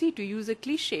deep sea, to use a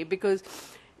cliche, because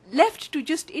left to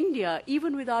just India,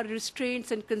 even with our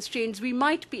restraints and constraints, we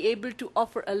might be able to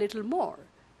offer a little more.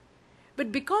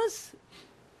 But because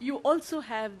you also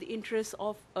have the interests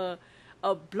of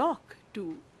a bloc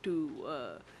to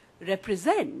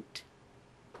represent,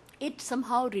 it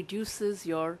somehow reduces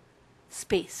your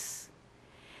space.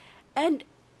 And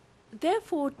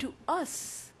therefore, to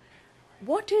us,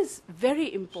 what is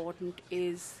very important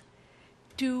is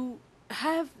to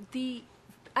have the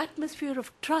atmosphere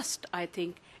of trust, I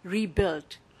think,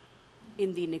 rebuilt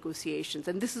in the negotiations.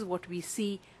 And this is what we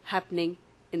see happening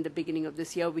in the beginning of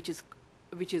this year, which is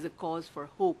a cause for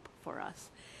hope for us.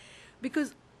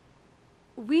 Because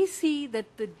we see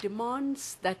that the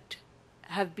demands that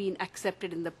have been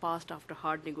accepted in the past after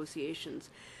hard negotiations,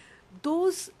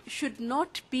 those should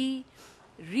not be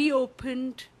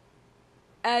reopened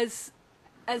as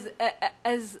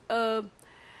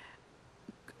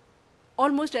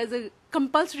almost as a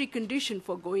compulsory condition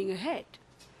for going ahead.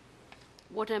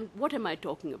 What am I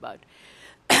talking about?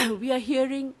 We are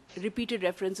hearing repeated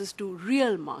references to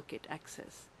real market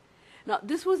access. Now,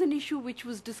 this was an issue which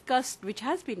was discussed, which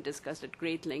has been discussed at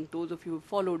great length. Those of you who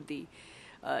followed the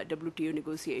WTO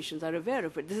negotiations are aware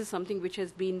of it. This is something which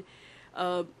has been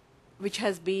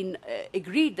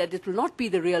agreed that it will not be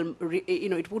the real,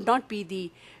 it would not be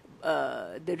the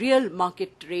real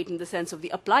market rate in the sense of the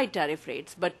applied tariff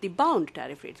rates, but the bound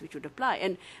tariff rates which would apply.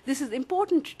 And this is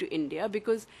important to India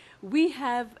because we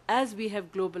have, as we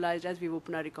have globalized, as we've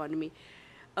opened our economy,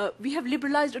 we have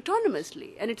liberalized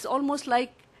autonomously. And it's almost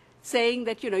like saying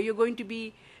that, you're going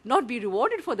to not be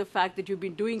rewarded for the fact that you've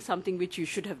been doing something which you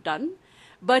should have done,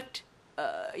 but,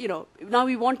 now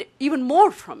we want even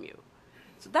more from you.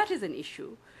 So that is an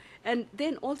issue. And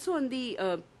then also on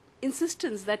the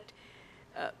insistence that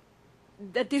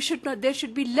there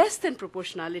should be less than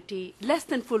proportionality, less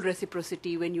than full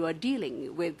reciprocity when you are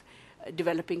dealing with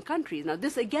developing countries. Now,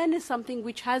 this again is something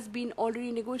which has been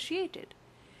already negotiated.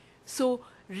 So,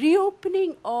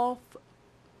 reopening of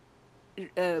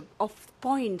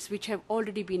points which have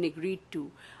already been agreed to,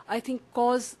 I think,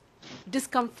 cause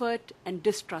discomfort and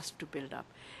distrust to build up.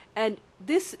 And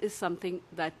this is something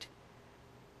that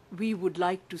we would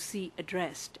like to see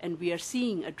addressed, and we are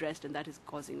seeing addressed, and that is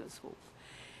causing us hope.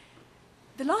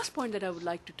 The last point that I would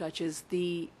like to touch is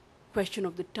the question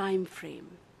of the time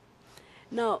frame.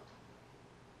 Now,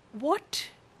 what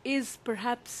is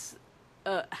perhaps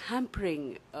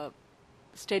hampering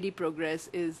steady progress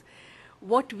is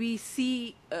what we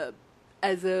see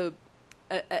as a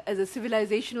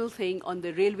civilizational thing on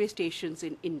the railway stations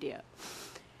in India,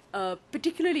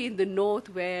 particularly in the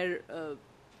north, where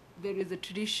there is a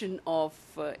tradition of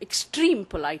extreme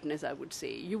politeness, I would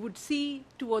say. You would see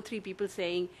 2 or 3 people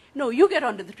saying, no, you get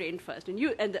onto the train first, and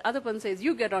the other one says,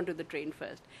 you get onto the train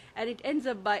first. And it ends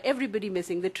up by everybody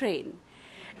missing the train.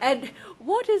 And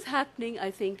what is happening, I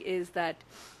think, is that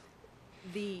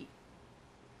the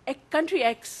country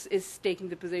X is taking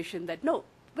the position that, no,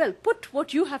 well, put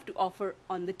what you have to offer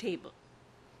on the table.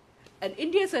 And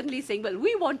India is certainly saying, well,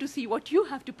 we want to see what you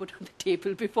have to put on the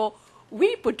table before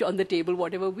we put on the table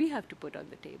whatever we have to put on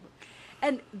the table.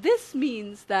 And this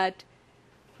means that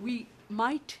we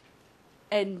might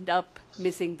end up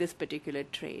missing this particular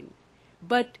train.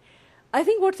 But I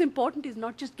think what's important is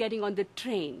not just getting on the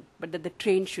train, but that the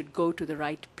train should go to the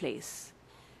right place.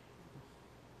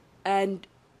 And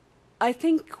I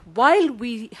think while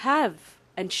we have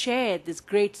and share this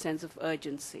great sense of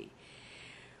urgency,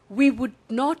 we would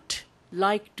not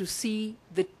like to see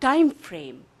the time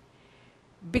frame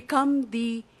become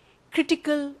the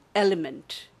critical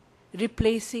element,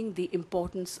 replacing the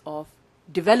importance of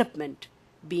development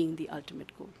being the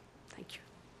ultimate goal. Thank you.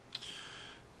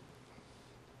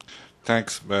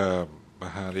 Thanks,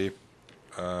 Bahari.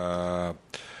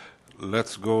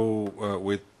 Let's go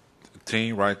with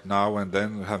Tim right now, and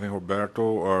then having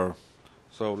Roberto.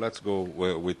 So let's go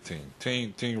with Tim.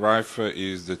 Tim Rife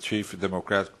is the Chief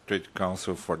Democratic Trade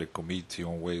Counsel for the Committee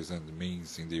on Ways and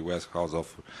Means in the U.S. House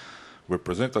of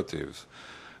Representatives,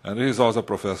 and he is also a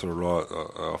professor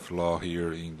of law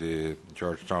here in the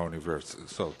Georgetown University.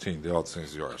 So, Tim, the audience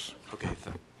is yours. Okay.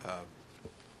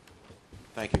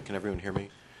 Thank you. Can everyone hear me?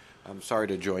 I'm sorry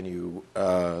to join you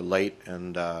late,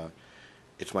 and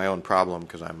it's my own problem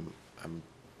because I'm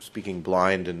speaking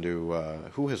blind into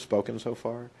who has spoken so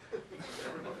far?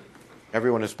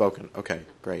 Everyone has spoken. Okay,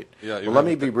 great. Yeah, you well, let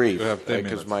have me be brief, you have 10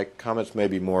 because minutes. my comments may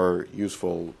be more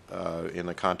useful in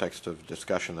the context of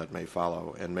discussion that may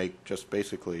follow, and make just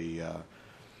basically,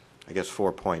 I guess,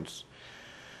 4 points.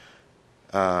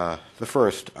 The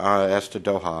first, as to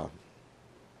Doha,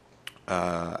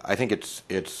 I think it's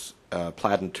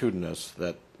platitudinous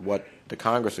that what the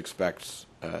Congress expects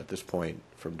at this point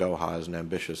from Doha is an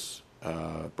ambitious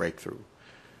breakthrough.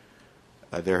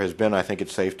 There has been, I think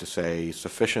it's safe to say,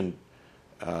 sufficient,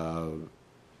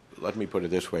 let me put it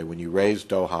this way, when you raise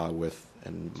Doha with,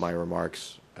 and my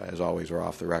remarks, as always, are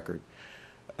off the record,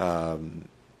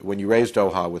 when you raise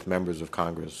Doha with members of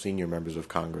Congress, senior members of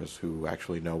Congress who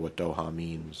actually know what Doha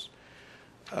means,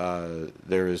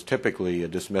 there is typically a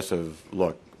dismissive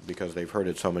look because they've heard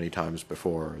it so many times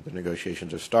before. The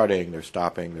negotiations are starting, they're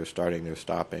stopping, they're starting, they're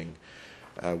stopping.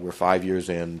 We're 5 years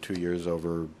in, 2 years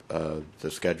over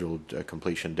the scheduled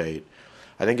completion date.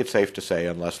 I think it's safe to say,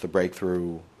 unless the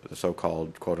breakthrough, the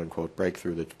so-called quote-unquote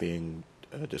breakthrough that's being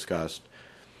discussed,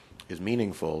 is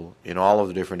meaningful in all of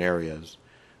the different areas,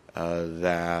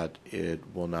 that it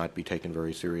will not be taken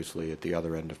very seriously at the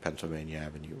other end of Pennsylvania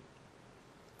Avenue.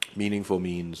 Meaningful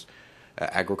means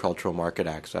agricultural market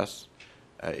access.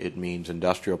 It means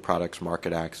industrial products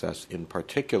market access, in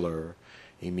particular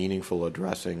a meaningful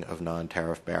addressing of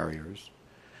non-tariff barriers,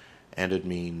 and it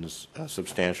means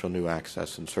substantial new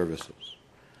access and services.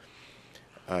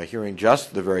 Hearing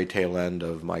just the very tail end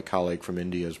of my colleague from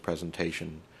India's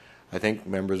presentation, I think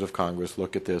members of Congress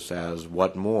look at this as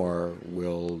what more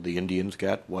will the Indians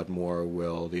get, what more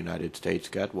will the United States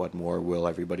get, what more will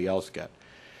everybody else get.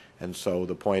 And so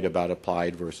the point about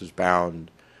applied versus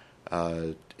bound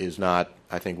is not,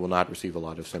 I think, will not receive a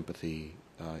lot of sympathy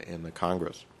in the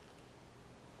Congress.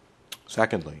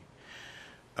 Secondly,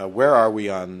 where are we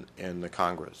in the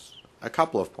Congress? A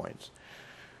couple of points.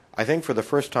 I think for the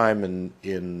first time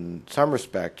in some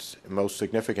respects, most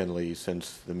significantly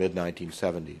since the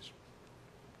mid-1970s,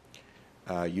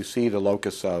 you see the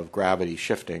locus of gravity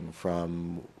shifting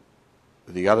from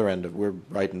the other end of, we're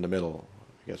right in the middle,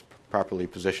 I guess properly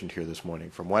positioned here this morning,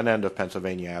 from one end of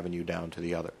Pennsylvania Avenue down to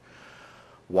the other.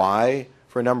 Why?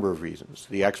 For a number of reasons.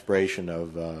 The expiration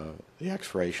of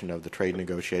the Trade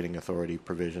Negotiating Authority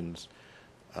provisions,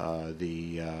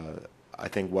 I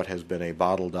think what has been a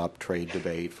bottled-up trade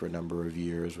debate for a number of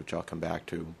years, which I'll come back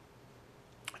to,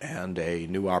 and a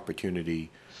new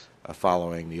opportunity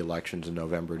following the elections in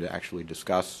November to actually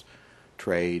discuss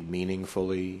trade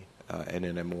meaningfully and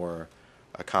in a more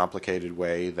complicated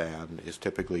way than is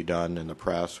typically done in the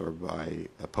press or by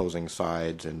opposing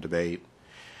sides in debate.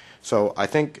 So I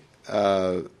think,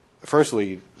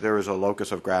 firstly, there is a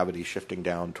locus of gravity shifting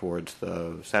down towards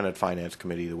the Senate Finance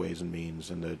Committee, the Ways and Means,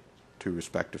 and the two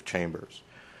respective chambers.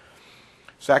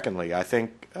 Secondly, I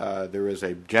think there is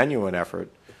a genuine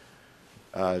effort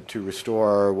to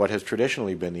restore what has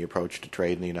traditionally been the approach to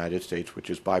trade in the United States, which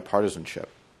is bipartisanship.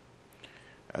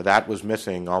 That was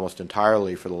missing almost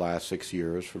entirely for the last 6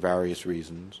 years for various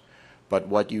reasons. But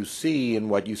what you see and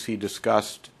what you see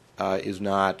discussed is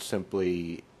not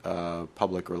simply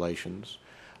public relations.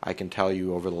 I can tell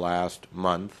you over the last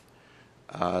month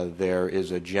there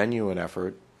is a genuine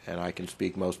effort, and I can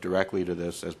speak most directly to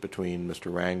this as between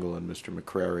Mr. Rangel and Mr.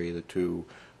 McCrary,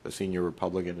 the senior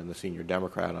Republican and the senior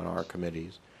Democrat on our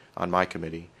committees, on my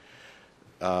committee,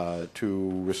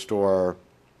 to restore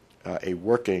a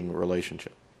working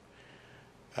relationship.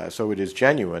 So it is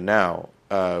genuine now.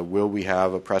 Will we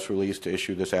have a press release to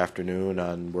issue this afternoon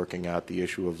on working out the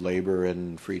issue of labor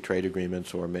and free trade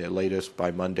agreements, or latest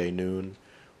by Monday noon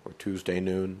or Tuesday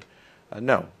noon?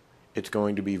 No. It's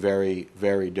going to be very,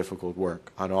 very difficult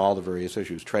work on all the various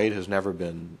issues. Trade has never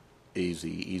been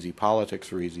easy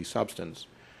politics or easy substance.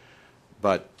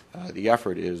 But the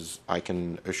effort is, I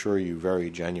can assure you, very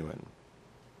genuine.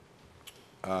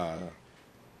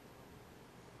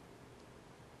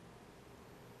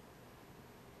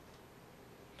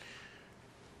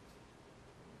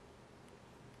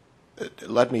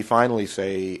 Let me finally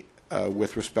say,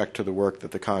 with respect to the work that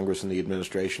the Congress and the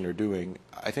administration are doing,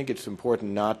 I think it's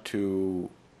important not to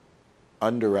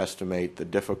underestimate the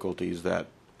difficulties that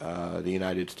the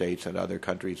United States and other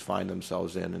countries find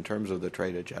themselves in terms of the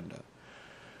trade agenda.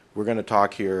 We're going to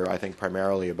talk here, I think,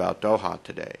 primarily about Doha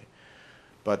today.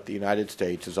 But the United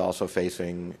States is also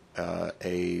facing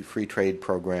a free trade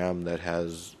program that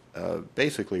has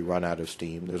basically run out of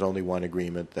steam. There's only one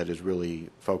agreement that is really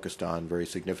focused on very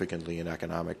significantly in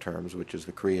economic terms, which is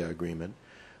the Korea agreement,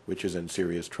 which is in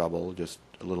serious trouble, just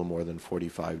a little more than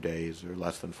 45 days or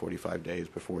less than 45 days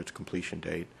before its completion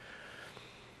date.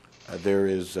 there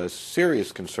is a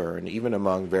serious concern, even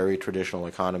among very traditional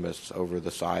economists, over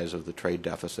the size of the trade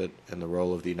deficit and the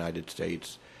role of the United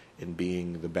States in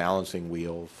being the balancing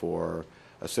wheel for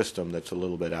a system that's a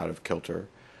little bit out of kilter,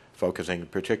 focusing in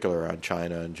particular on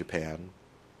China and Japan.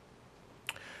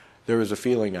 There is a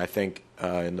feeling, I think,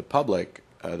 in the public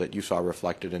that you saw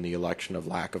reflected in the election of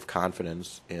lack of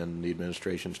confidence in the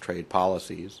administration's trade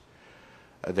policies.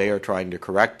 They are trying to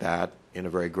correct that in a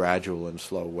very gradual and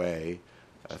slow way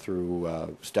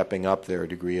through stepping up their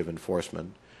degree of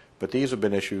enforcement. But these have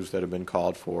been issues that have been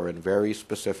called for in very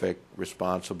specific,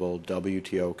 responsible,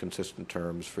 WTO-consistent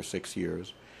terms for 6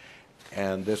 years.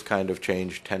 And this kind of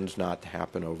change tends not to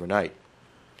happen overnight.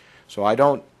 So I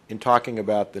don't, in talking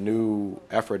about the new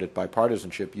effort at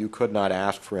bipartisanship, you could not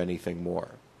ask for anything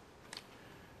more.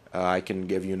 I can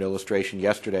give you an illustration.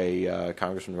 Yesterday,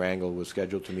 Congressman Rangel was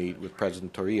scheduled to meet with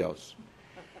President Torrijos,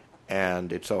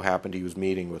 and it so happened he was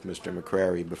meeting with Mr.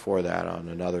 McCrary before that on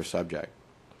another subject.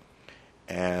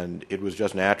 And it was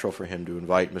just natural for him to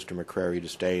invite Mr. McCrary to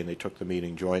stay, and they took the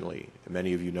meeting jointly. And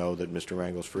many of you know that Mr.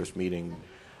 Rangel's first meeting,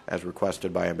 as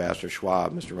requested by Ambassador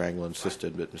Schwab, Mr. Rangel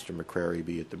insisted that Mr. McCrary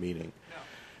be at the meeting.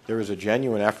 There is a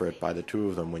genuine effort by the two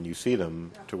of them, when you see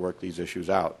them, to work these issues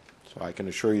out. So I can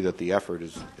assure you that the effort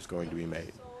is going to be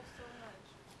made.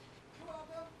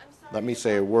 Let me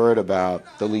say a word about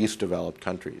the least developed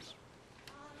countries.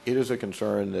 It is a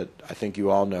concern that I think you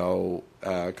all know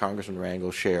Congressman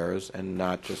Rangel shares, and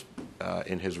not just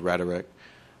in his rhetoric.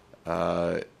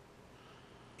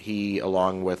 He,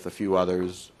 along with a few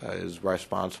others, is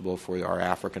responsible for our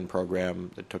African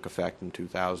program that took effect in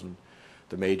 2000,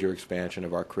 the major expansion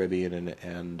of our Caribbean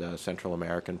and Central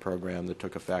American program that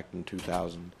took effect in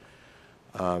 2000,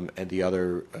 and the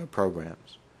other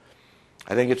programs.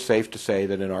 I think it's safe to say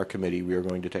that in our committee we are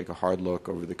going to take a hard look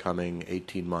over the coming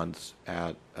 18 months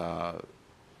at all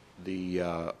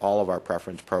of our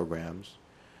preference programs,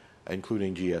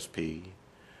 including GSP.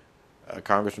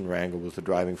 Congressman Rangel was the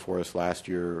driving force last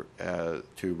year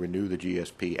to renew the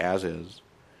GSP as is,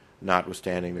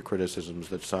 notwithstanding the criticisms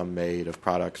that some made of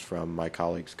products from my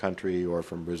colleague's country or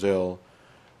from Brazil.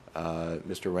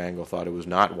 Mr. Rangel thought it was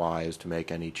not wise to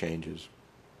make any changes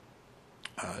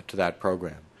to that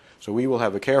program. So we will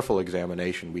have a careful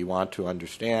examination. We want to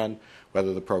understand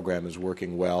whether the program is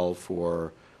working well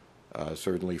for,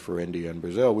 certainly for India and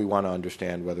Brazil. We want to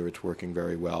understand whether it's working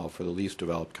very well for the least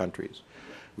developed countries.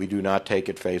 We do not take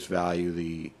at face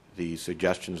value the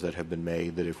suggestions that have been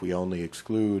made that if we only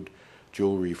exclude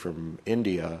jewelry from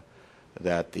India,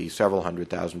 that the several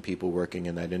 100,000 people working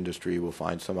in that industry will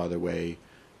find some other way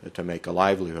to make a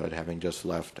livelihood, having just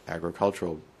left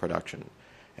agricultural production,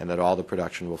 and that all the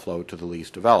production will flow to the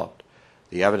least developed.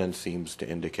 The evidence seems to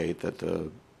indicate that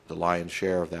the lion's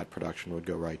share of that production would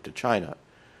go right to China.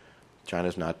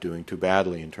 China's not doing too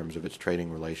badly in terms of its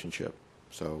trading relationship,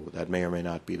 so that may or may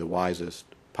not be the wisest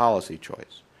policy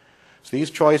choice. So these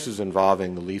choices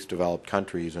involving the least developed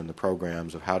countries and the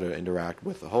programs of how to interact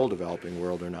with the whole developing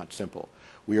world are not simple.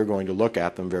 We are going to look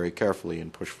at them very carefully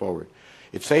and push forward.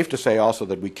 It's safe to say also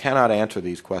that we cannot answer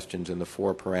these questions in the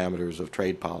four parameters of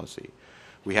trade policy.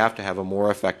 We have to have a more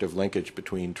effective linkage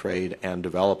between trade and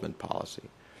development policy,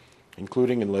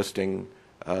 including enlisting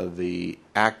the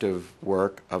active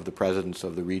work of the presidents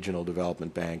of the regional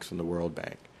development banks and the World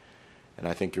Bank. And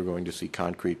I think you're going to see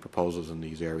concrete proposals in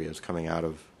these areas coming out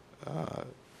of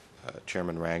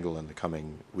Chairman Rangel in the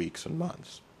coming weeks and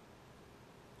months.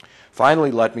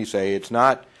 Finally, let me say it's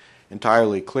not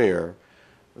entirely clear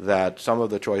that some of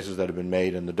the choices that have been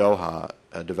made in the Doha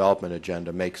development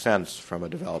agenda make sense from a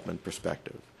development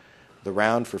perspective. The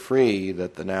round for free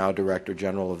that the now Director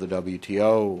General of the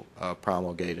WTO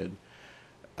promulgated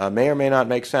may or may not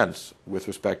make sense with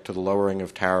respect to the lowering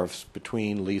of tariffs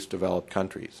between least developed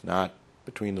countries, not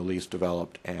between the least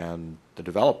developed and the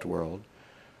developed world,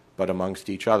 but amongst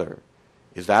each other.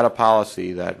 Is that a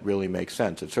policy that really makes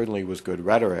sense? It certainly was good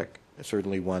rhetoric. It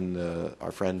certainly won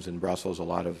our friends in Brussels a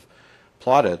lot of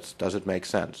plaudits. Does it make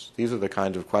sense? These are the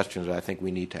kinds of questions that I think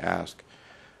we need to ask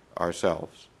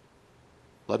ourselves.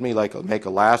 Let me make a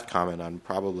last comment on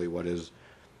probably what is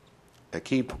a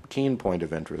keen point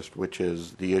of interest, which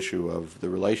is the issue of the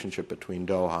relationship between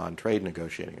Doha and Trade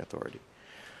Negotiating Authority.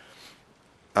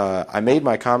 I made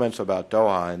my comments about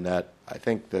Doha in that I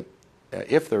think that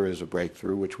if there is a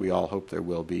breakthrough, which we all hope there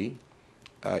will be,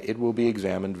 it will be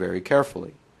examined very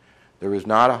carefully. There is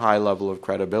not a high level of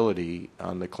credibility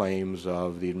on the claims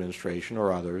of the administration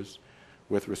or others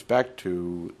with respect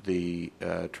to the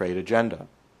trade agenda.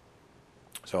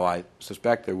 So I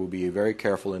suspect there will be a very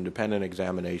careful independent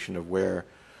examination of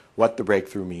what the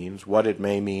breakthrough means, what it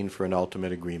may mean for an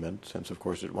ultimate agreement, since of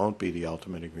course it won't be the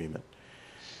ultimate agreement,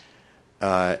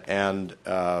 and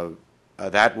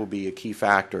that will be a key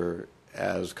factor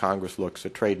as Congress looks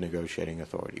at trade negotiating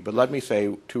authority. But let me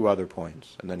say two other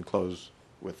points and then close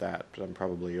with that, because I'm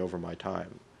probably over my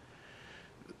time.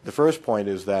 The first point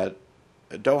is that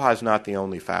Doha is not the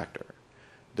only factor.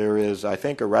 There is, I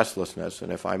think, a restlessness,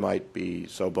 and if I might be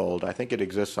so bold, I think it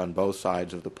exists on both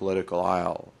sides of the political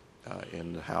aisle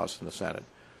in the House and the Senate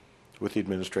with the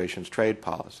administration's trade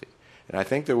policy. And I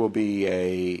think there will be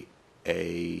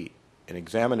an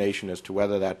examination as to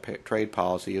whether that trade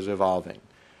policy is evolving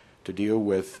to deal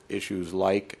with issues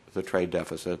like the trade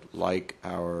deficit, like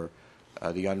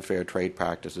the unfair trade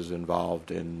practices involved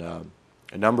in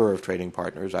a number of trading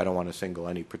partners. I don't want to single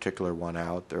any particular one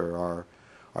out. There are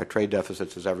our trade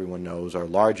deficits, as everyone knows, are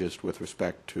largest with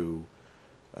respect to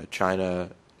China,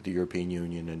 the European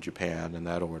Union, and Japan in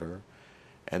that order.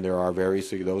 And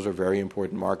those are very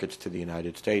important markets to the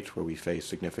United States where we face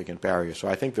significant barriers. So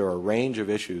I think there are a range of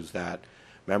issues that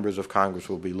members of Congress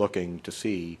will be looking to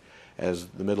see as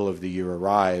the middle of the year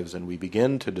arrives and we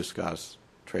begin to discuss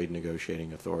trade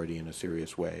negotiating authority in a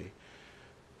serious way,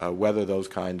 whether those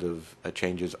kinds of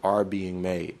changes are being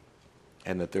made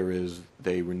and that there is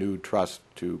a renewed trust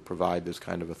to provide this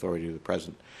kind of authority to the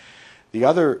President. The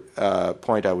other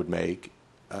point I would make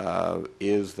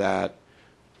is that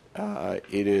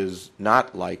it is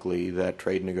not likely that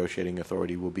trade negotiating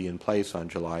authority will be in place on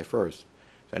July 1st. As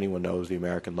anyone knows, the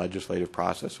American legislative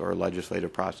process or a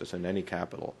legislative process in any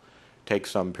capital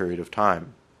takes some period of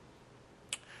time.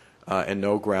 And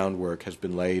no groundwork has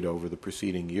been laid over the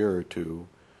preceding year or two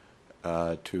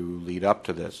to lead up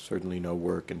to this. Certainly no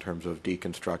work in terms of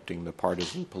deconstructing the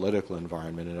partisan political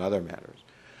environment and other matters.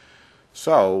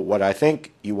 So what I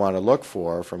think you want to look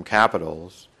for from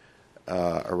capitals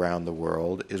around the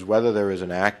world is whether there is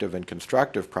an active and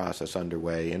constructive process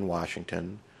underway in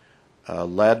Washington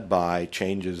led by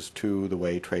changes to the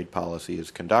way trade policy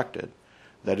is conducted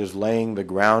that is laying the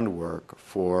groundwork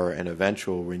for an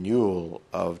eventual renewal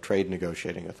of trade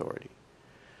negotiating authority.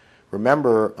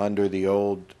 Remember, under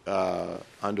the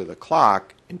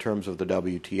clock, in terms of the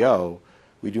WTO,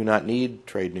 we do not need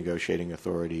trade negotiating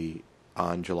authority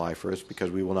on July 1st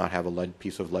because we will not have a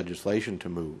piece of legislation to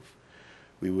move.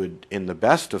 We would, in the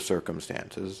best of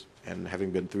circumstances, and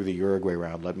having been through the Uruguay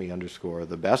round, let me underscore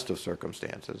the best of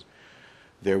circumstances,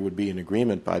 there would be an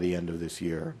agreement by the end of this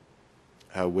year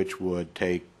which would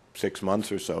take 6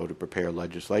 months or so to prepare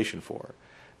legislation for.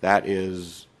 That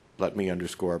is, let me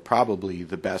underscore, probably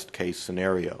the best case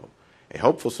scenario. A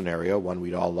hopeful scenario, one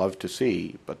we'd all love to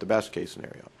see, but the best case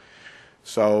scenario.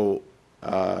 So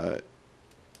the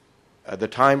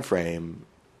time frame,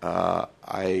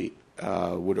 I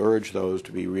would urge those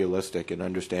to be realistic in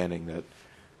understanding that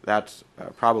that's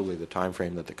probably the time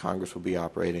frame that the Congress will be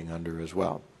operating under as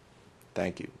well.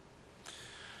 Thank you.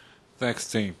 Thanks,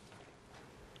 Tim.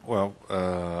 Well,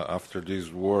 after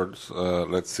these words,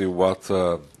 let's see what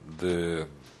the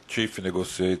chief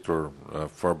negotiator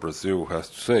for Brazil has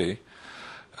to say.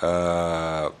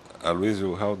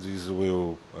 Aluísio, how this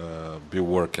will be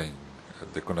working,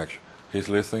 the connection. He's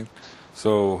listening.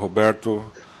 So,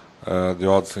 Roberto, the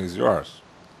audience is yours.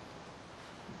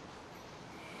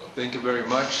 Well, thank you very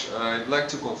much. I'd like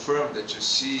to confirm that you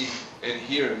see and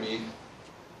hear me,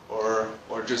 or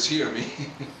just hear me.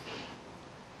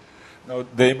 No,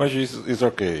 the image is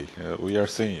okay. We are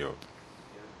seeing you.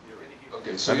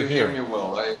 Okay, so you hear me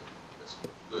well. That's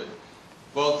good.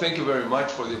 Well, thank you very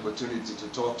much for the opportunity to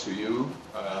talk to you.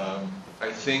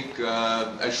 I think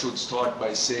I should start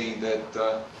by saying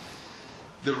that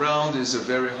the round is a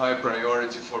very high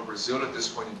priority for Brazil at this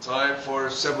point in time for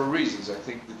several reasons. I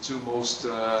think the two most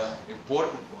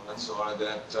important ones are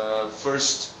that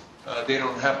first, they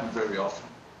don't happen very often.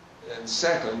 And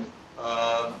second,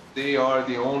 they are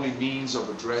the only means of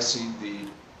addressing the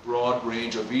broad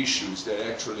range of issues that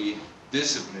actually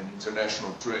discipline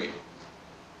international trade.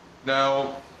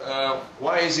 Now,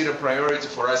 why is it a priority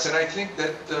for us? And I think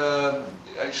that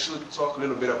I should talk a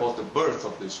little bit about the birth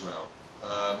of this round.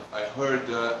 I heard,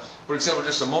 for example,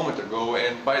 just a moment ago,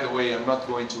 and by the way, I'm not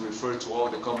going to refer to all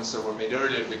the comments that were made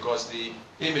earlier because the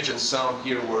image and sound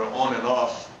here were on and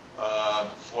off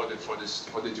for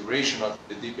the duration of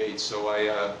the debate, so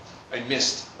I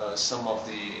missed some of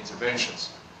the interventions.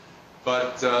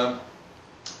 But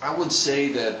I would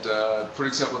say that, for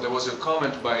example, there was a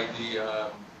comment by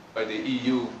the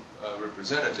EU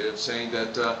representative saying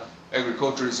that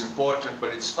agriculture is important,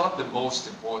 but it's not the most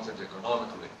important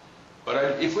economically.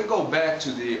 But if we go back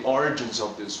to the origins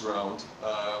of this round,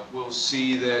 we'll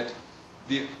see that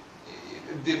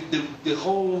the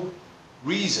whole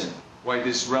reason why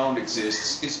this round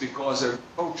exists is because of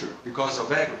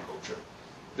agriculture.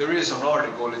 there is an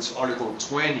article, it's Article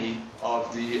 20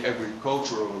 of the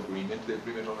Agricultural Agreement, the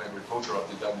Agreement on Agriculture of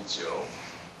the WTO.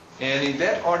 And in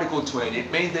that Article 20,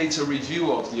 it mandates a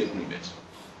review of the agreement.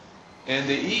 And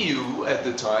the EU at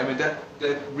the time, and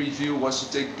that review was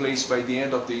to take place by the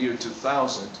end of the year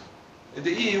 2000, and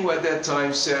the EU at that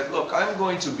time said, look, I'm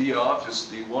going to be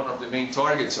obviously one of the main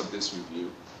targets of this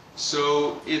review.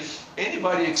 So if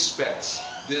anybody expects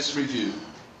this review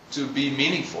to be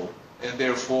meaningful and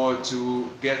therefore to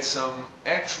get some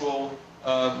actual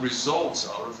results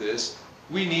out of this,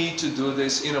 we need to do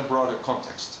this in a broader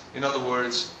context. In other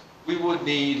words, we,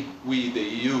 the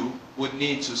EU, would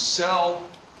need to sell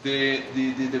the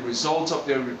results of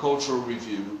the agricultural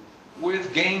review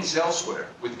with gains elsewhere,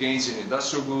 with gains in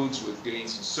industrial goods, with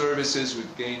gains in services,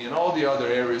 with gain in all the other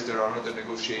areas that are under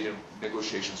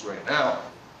negotiations right now.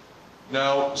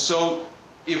 Now, so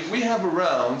if we have a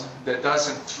round that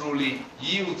doesn't truly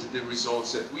yield the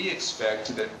results that we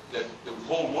expect, that the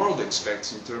whole world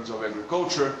expects in terms of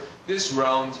agriculture, this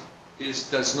round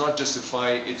does not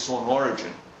justify its own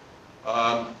origin.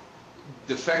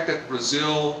 The fact that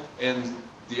Brazil and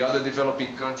the other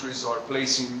developing countries are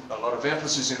placing a lot of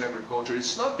emphasis in agriculture,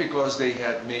 it's not because they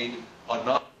had made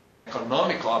an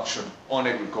economic option on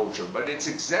agriculture, but it's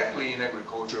exactly in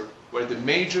agriculture where the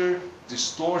major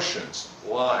distortions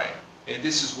lie. And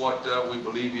this is what we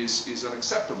believe is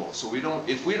unacceptable. So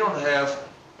if we don't have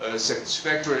a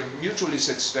satisfactory, mutually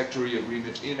satisfactory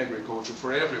agreement in agriculture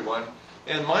for everyone,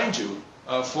 and mind you,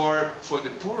 for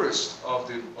the poorest of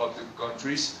the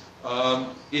countries,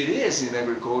 it is in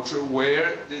agriculture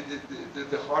where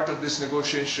the heart of this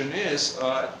negotiation is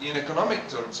in economic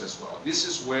terms as well. This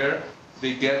is where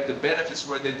they get the benefits,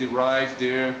 where they derive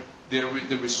the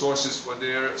resources for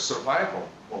their survival,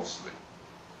 mostly.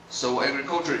 So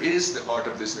agriculture is the heart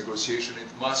of this negotiation. It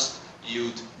must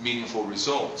yield meaningful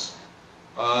results.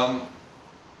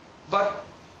 But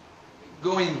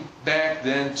going back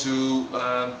then to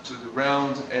the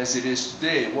round as it is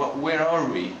today, where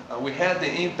are we? We had the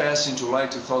impasse in July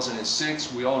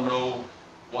 2006. We all know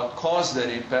what caused that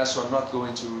impasse, so I'm not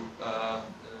going to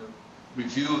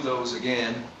review those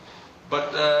again.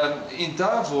 But in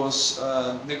Davos,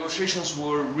 negotiations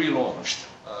were relaunched.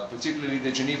 Particularly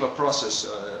the Geneva process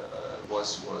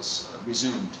was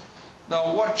resumed.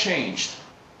 Now, what changed,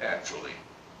 actually?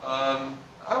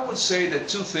 I would say that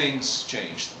two things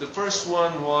changed. The first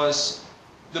one was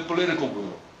the political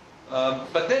will.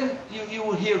 But then you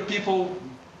will hear people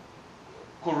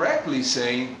correctly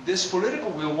saying this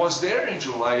political will was there in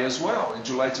July as well, in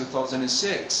July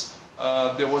 2006.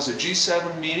 There was a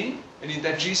G7 meeting, and in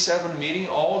that G7 meeting,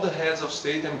 all the heads of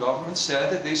state and government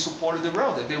said that they supported the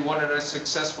round, that they wanted a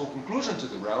successful conclusion to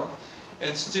the round,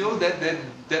 and still that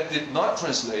did not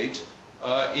translate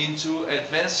into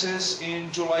advances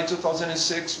in July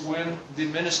 2006 when the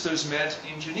ministers met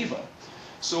in Geneva.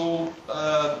 So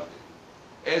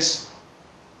as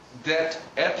that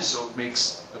episode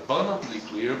makes abundantly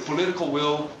clear, political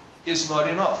will is not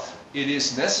enough. It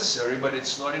is necessary, but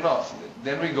it's not enough.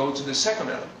 Then we go to the second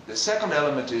element. The second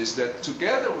element is that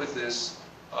together with this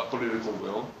political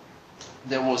will,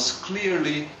 there was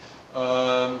clearly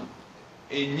a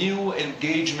new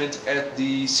engagement at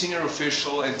the senior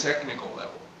official and technical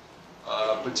level,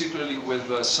 particularly with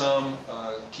some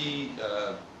key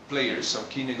players, some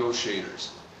key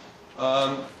negotiators.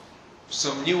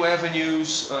 Some new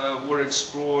avenues were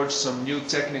explored, some new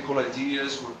technical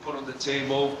ideas were put on the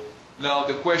table. Now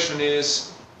the question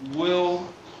is, will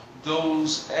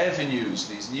those avenues,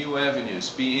 these new avenues,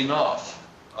 be enough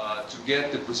to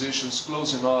get the positions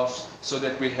close enough so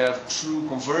that we have true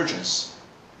convergence?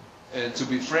 And to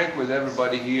be frank with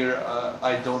everybody here,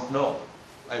 I don't know.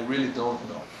 I really don't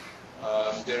know.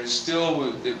 There is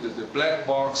still the black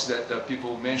box that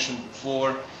people mentioned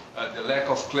before, the lack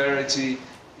of clarity.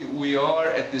 We are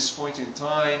at this point in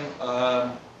time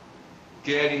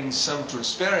getting some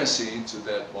transparency into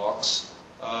that box.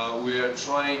 We are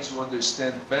trying to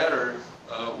understand better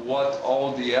what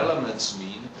all the elements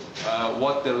mean,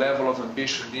 what the level of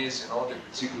ambition is in all the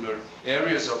particular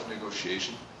areas of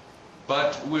negotiation.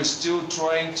 But we're still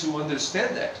trying to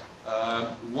understand that.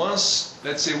 Once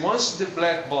the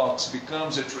black box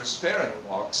becomes a transparent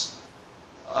box,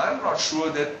 I'm not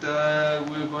sure that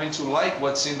we're going to like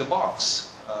what's in the box.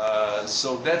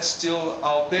 So that's still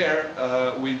out there.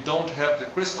 We don't have the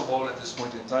crystal ball at this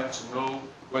point in time to know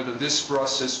whether this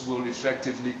process will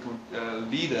effectively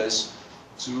lead us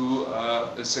to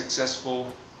a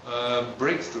successful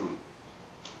breakthrough.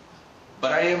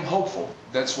 But I am hopeful.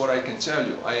 That's what I can tell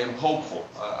you. I am hopeful.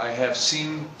 I have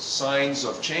seen signs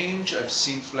of change. I've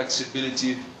seen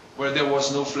flexibility where there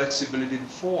was no flexibility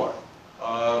before.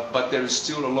 But there is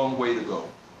still a long way to go.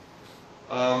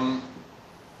 Let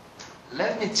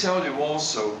me tell you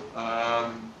also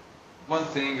one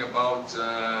thing about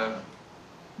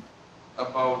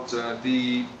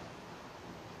the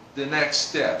next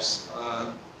steps.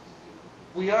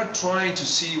 We are trying to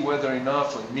see whether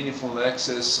enough and meaningful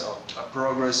access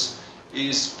progress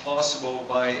is possible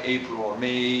by April or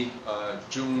May,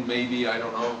 June maybe, I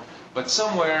don't know, but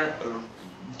somewhere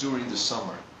during the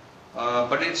summer.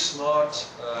 But it's not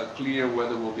clear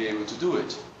whether we'll be able to do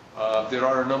it. There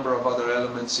are a number of other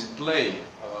elements in play.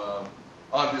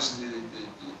 Obviously,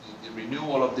 the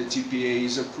renewal of the TPA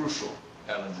is a crucial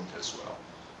element as well.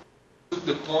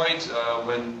 The point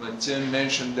when Tim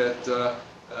mentioned that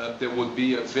there would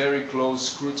be a very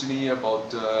close scrutiny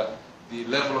about the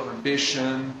level of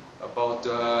ambition, about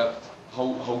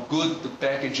how good the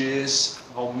package is,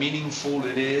 how meaningful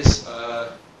it is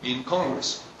in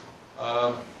Congress.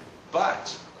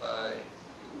 But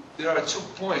there are 2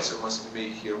 points I must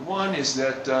make here. One is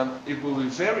that it will be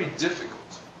very difficult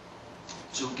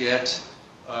to get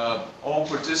all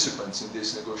participants in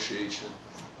this negotiation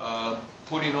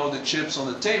putting all the chips on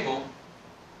the table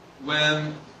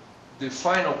when the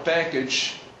final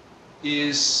package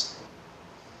is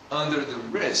under the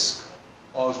risk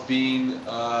of being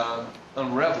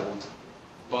unraveled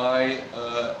by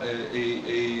a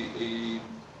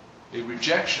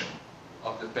rejection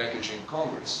of the package in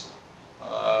Congress.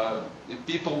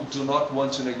 People do not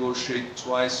want to negotiate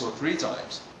twice or 3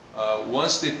 times.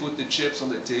 Once they put the chips on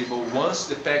the table, once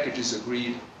the package is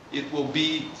agreed, it will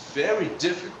be very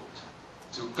difficult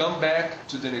to come back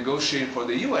to the negotiating, for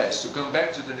the U.S. to come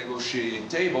back to the negotiating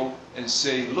table and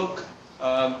say, look,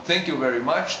 thank you very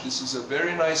much, this is a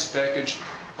very nice package,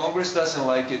 Congress doesn't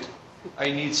like it,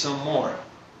 I need some more.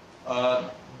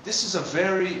 This is a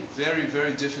very, very,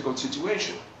 very difficult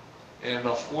situation. And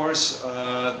of course,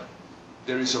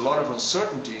 there is a lot of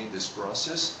uncertainty in this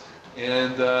process,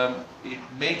 and it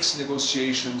makes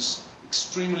negotiations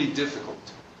extremely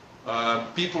difficult.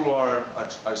 People are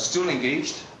still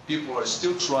engaged, people are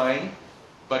still trying,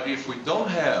 but if we don't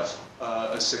have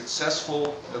a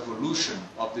successful evolution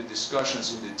of the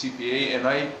discussions in the TPA,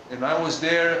 and I was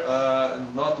there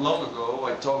not long ago,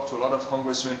 I talked to a lot of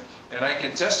congressmen, and I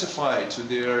can testify to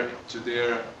their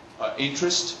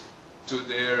interest, to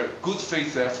their good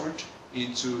faith effort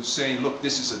into saying, look,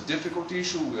 this is a difficult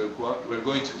issue, we're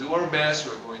going to do our best,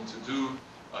 we're going to do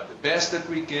the best that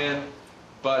we can,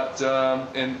 but,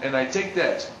 and I take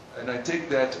that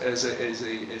as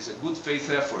a good faith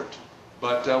effort.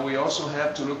 But we also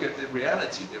have to look at the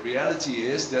reality. The reality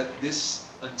is that this,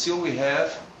 until we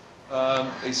have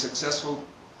a successful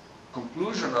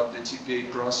conclusion of the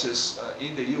TPA process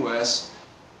in the U.S.,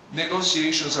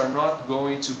 negotiations are not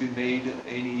going to be made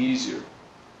any easier.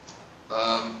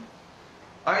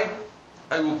 I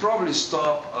will probably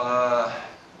stop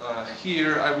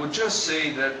here. I would just say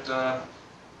that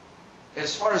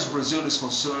as far as Brazil is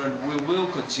concerned, we will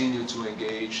continue to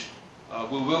engage.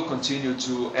 We will continue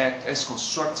to act as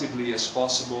constructively as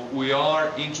possible. We are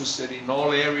interested in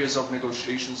all areas of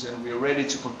negotiations, and we are ready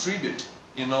to contribute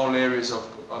in all areas of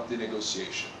the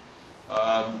negotiation.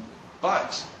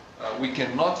 But we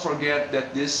cannot forget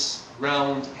that this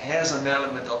round has an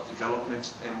element of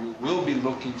development, and we will be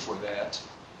looking for that.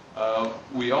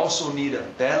 We also need a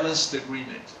balanced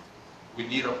agreement. We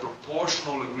need a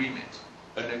proportional agreement,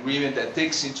 an agreement that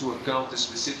takes into account the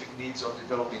specific needs of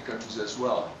developing countries as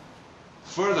well.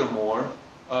 Furthermore,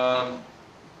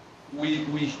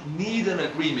 we need an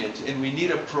agreement, and we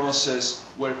need a process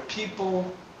where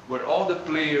all the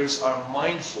players are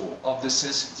mindful of the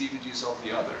sensitivities of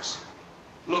the others.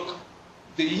 Look,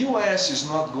 the U.S. is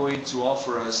not going to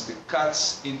offer us the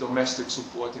cuts in domestic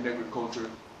support in agriculture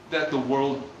that the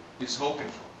world is hoping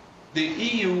for. The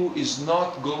EU is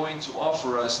not going to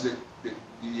offer us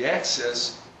the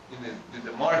access in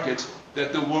the market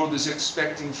that the world is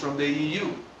expecting from the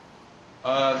EU.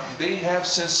 They have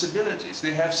sensibilities,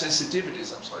 they have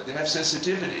sensitivities, they have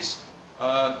sensitivities.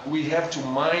 We have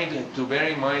to bear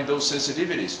in mind those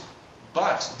sensitivities.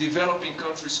 But developing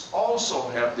countries also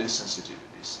have these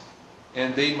sensitivities,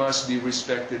 and they must be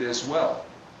respected as well.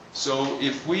 So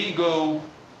if we go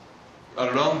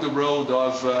along the road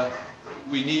of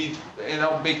we need, and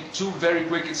I'll make 2 very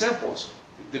quick examples.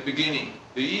 At the beginning,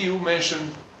 the EU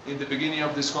mentioned in the beginning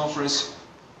of this conference,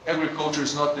 agriculture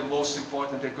is not the most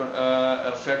important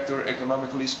factor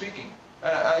economically speaking.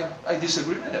 I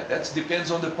disagree with that. That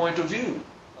depends on the point of view.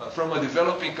 From a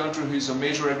developing country who is a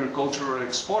major agricultural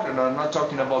exporter, and I'm not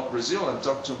talking about Brazil, I'm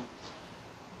talking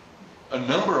to a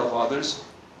number of others,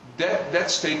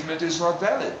 that statement is not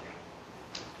valid.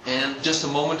 And just a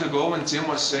moment ago when Tim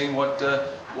was saying what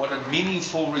a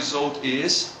meaningful result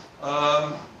is,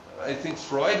 I think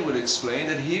Freud would explain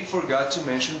that he forgot to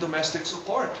mention domestic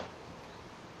support.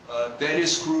 That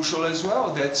is crucial as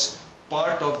well. That's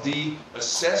part of the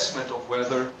assessment of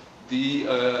whether the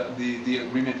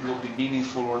agreement will be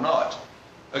meaningful or not.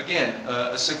 Again,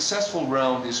 a successful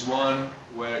round is one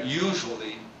where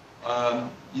usually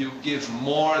you give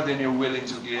more than you're willing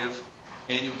to give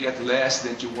and you get less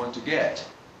than you want to get.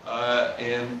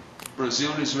 And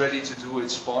Brazil is ready to do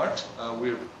its part.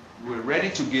 We're ready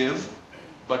to give,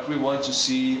 but we want to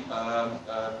see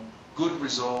good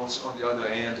results on the other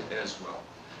end as well.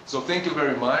 So thank you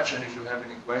very much, and if you have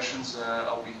any questions,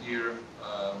 I'll be here,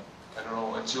 I don't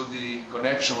know, until the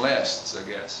connection lasts, I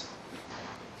guess.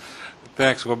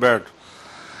 Thanks, Roberto.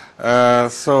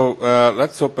 So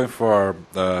let's open for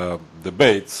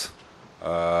debates.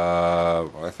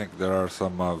 I think there are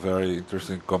some very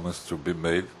interesting comments to be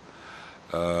made.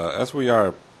 As we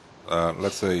are,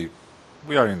 let's say,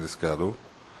 we are in the schedule.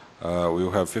 We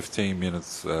will have 15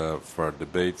 minutes for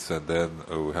debates, and then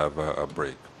we'll have a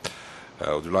break.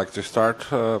 Would you like to start,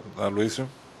 Aluísio?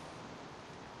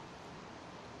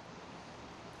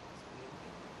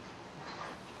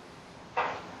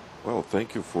 Well,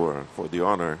 thank you for the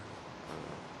honor.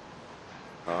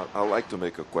 I'd like to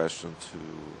make a question to,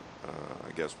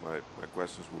 I guess my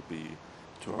questions will be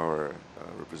to our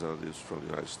representatives from the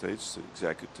United States, the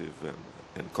executive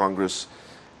and Congress,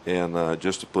 and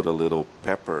just to put a little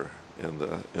pepper in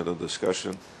the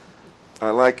discussion.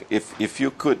 I like if you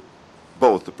could,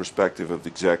 both the perspective of the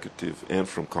executive and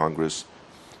from Congress,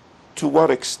 to what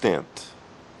extent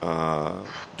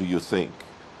do you think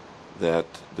that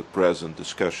the present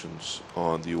discussions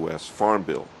on the U.S. Farm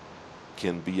Bill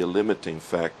can be a limiting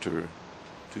factor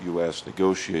to U.S.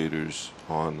 negotiators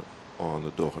on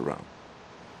the Doha Round?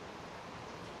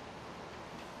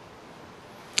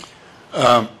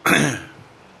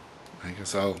 I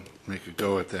guess I'll make a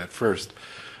go at that first.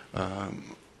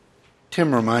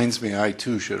 Tim reminds me I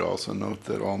too should also note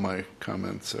that all my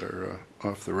comments are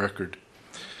off the record.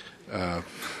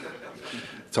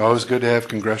 It's always good to have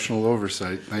congressional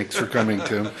oversight. Thanks for coming,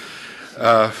 Tim.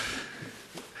 I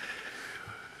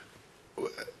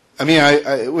mean,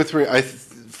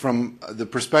 from the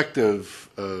perspective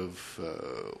of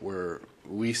where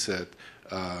we sit,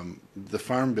 the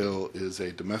Farm Bill is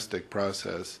a domestic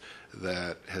process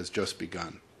that has just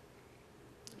begun.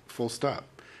 Full stop.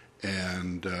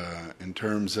 And in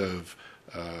terms of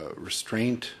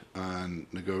restraint on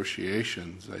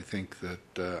negotiations, I think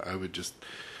that I would just,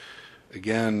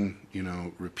 again,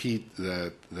 repeat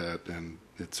that, and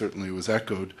it certainly was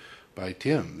echoed by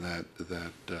Tim, that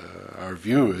our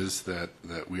view is that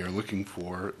we are looking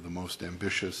for the most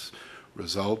ambitious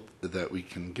result that we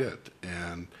can get.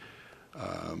 And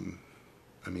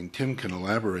I mean, Tim can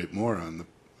elaborate more on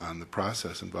the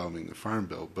process involving the Farm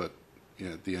Bill, but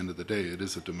at the end of the day, it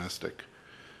is a domestic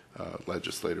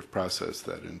legislative process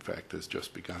that, in fact, has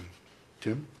just begun.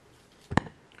 Tim?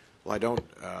 Well,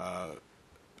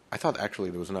 I thought actually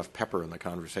there was enough pepper in the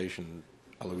conversation,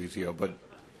 Aluísio, but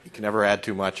you can never add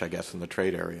too much, I guess, in the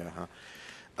trade area, huh?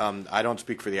 I don't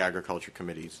speak for the agriculture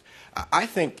committees. I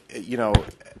think,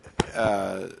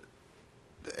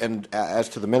 and as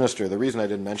to the minister, the reason I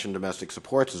didn't mention domestic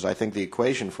supports is I think the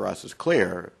equation for us is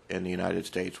clear in the United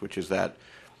States, which is that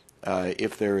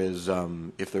if there is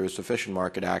sufficient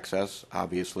market access,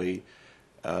 obviously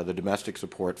the domestic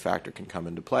support factor can come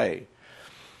into play.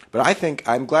 But I think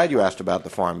I'm glad you asked about the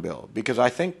Farm Bill, because I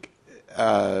think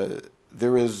there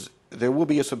will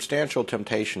be a substantial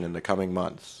temptation in the coming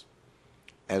months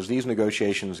as these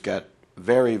negotiations get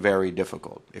very, very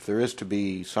difficult. If there is to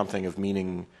be something of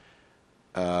meaning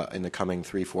in the coming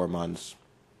 3-4 months,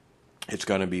 it's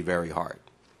going to be very hard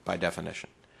by definition.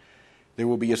 There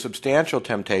will be a substantial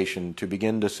temptation to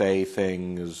begin to say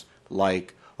things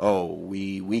like, oh,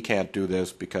 we can't do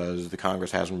this because the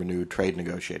Congress hasn't renewed trade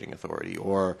negotiating authority,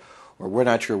 or we're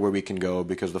not sure where we can go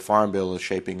because the Farm Bill is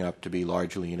shaping up to be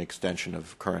largely an extension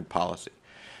of current policy.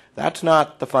 That's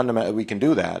not the fundamental. We can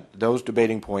do that. Those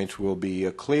debating points will be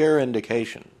a clear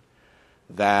indication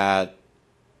that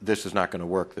this is not going to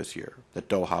work this year, that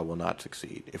Doha will not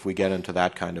succeed if we get into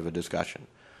that kind of a discussion.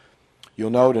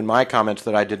 You'll note in my comments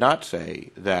that I did not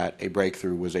say that a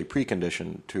breakthrough was a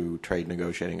precondition to trade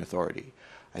negotiating authority.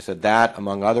 I said that,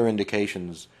 among other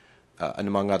indications and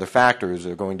among other factors,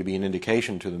 are going to be an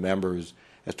indication to the members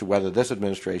as to whether this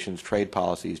administration's trade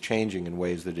policy is changing in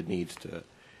ways that it needs to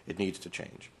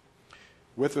change.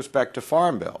 With respect to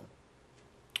Farm Bill,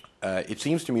 it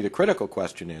seems to me the critical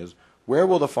question is, where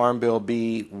will the Farm Bill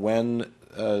be when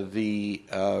the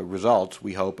results,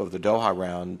 we hope, of the Doha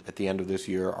Round at the end of this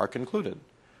year are concluded?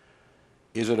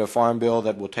 Is it a Farm Bill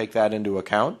that will take that into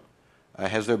account?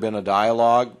 Has there been a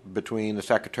dialogue between the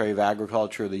Secretary of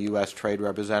Agriculture, the U.S. Trade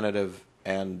Representative,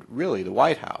 and really the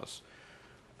White House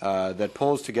that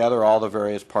pulls together all the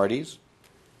various parties,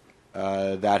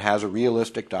 that has a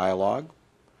realistic dialogue?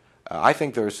 I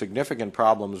think there are significant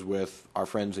problems with our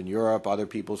friends in Europe, other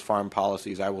people's farm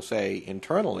policies. I will say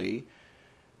internally,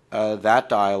 that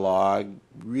dialogue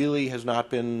really has not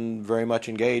been very much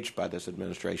engaged by this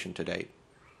administration to date.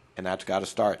 And that's got to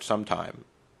start sometime.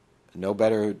 No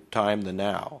better time than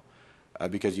now,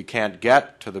 because you can't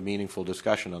get to the meaningful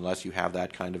discussion unless you have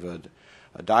that kind of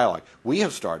a dialogue. We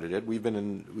have started it.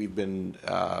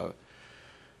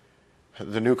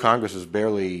 The new Congress is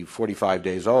barely 45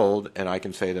 days old, and I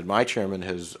can say that my chairman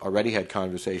has already had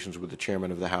conversations with the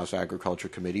chairman of the House Agriculture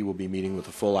Committee. We'll be meeting with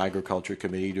the full Agriculture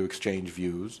Committee to exchange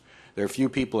views. There are few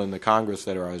people in the Congress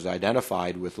that are as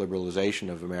identified with liberalization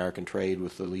of American trade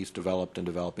with the least developed and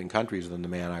developing countries than the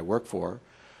man I work for.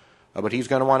 But he's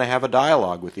going to want to have a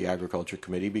dialogue with the Agriculture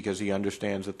Committee because he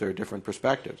understands that there are different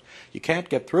perspectives. You can't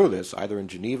get through this either in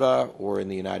Geneva or in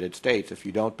the United States if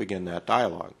you don't begin that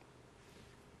dialogue.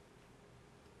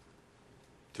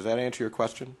 Does that answer your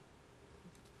question?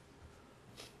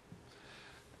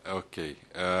 Okay.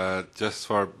 Just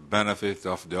for benefit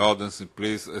of the audience,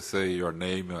 please say your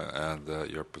name and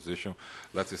your position.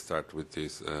 Let's start with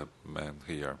this man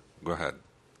here. Go ahead.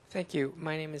 Thank you.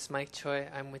 My name is Mike Choi.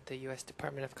 I'm with the U.S.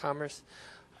 Department of Commerce.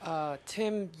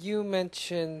 Tim, you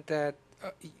mentioned that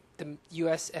the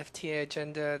U.S. FTA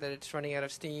agenda, that it's running out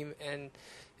of steam, and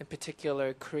in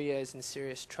particular, Korea is in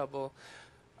serious trouble.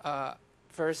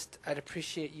 First, I'd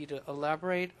appreciate you to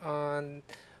elaborate on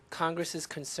Congress's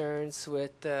concerns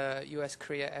with the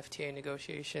U.S.-Korea FTA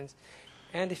negotiations.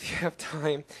 And if you have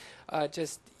time,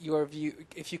 just your view,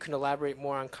 if you can elaborate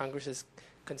more on Congress's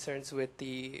concerns with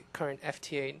the current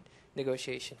FTA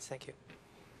negotiations. Thank you.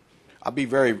 I'll be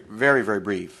very, very, very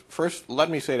brief. First, let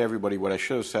me say to everybody what I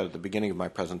should have said at the beginning of my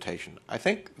presentation. I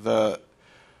think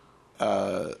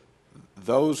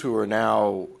those who are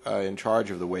now in charge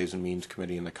of the Ways and Means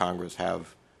Committee in the Congress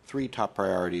have three top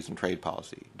priorities in trade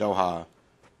policy: Doha,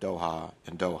 Doha,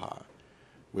 and Doha,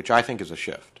 which I think is a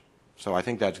shift. So I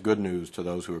think that's good news to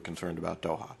those who are concerned about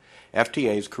Doha.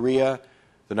 FTAs, Korea,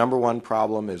 the number one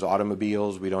problem is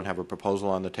automobiles. We don't have a proposal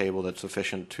on the table that's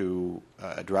sufficient to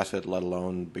address it, let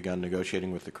alone begun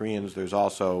negotiating with the Koreans. There are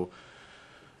also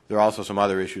some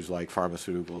other issues like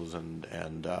pharmaceuticals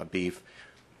and beef.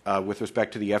 With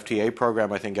respect to the FTA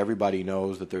program, I think everybody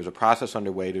knows that there's a process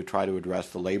underway to try to address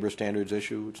the labor standards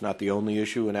issue. It's not the only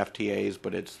issue in FTAs,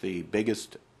 but it's the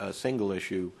biggest single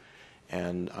issue,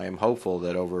 and I am hopeful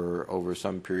that over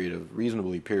some period of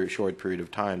reasonably short period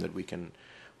of time that we can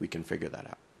figure that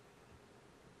out.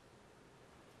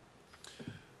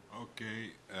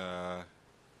 Okay,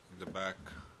 in the back.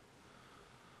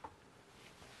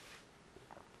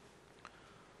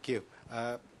 Thank you.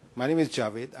 My name is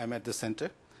Javed. I'm at the center.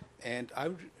 And I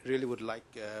really would like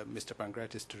Mr.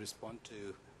 Pangratis to respond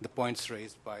to the points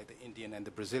raised by the Indian and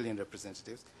the Brazilian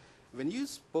representatives. When you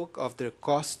spoke of the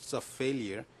costs of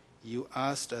failure, you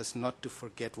asked us not to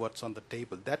forget what's on the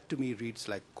table. That to me reads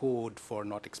like code for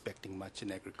not expecting much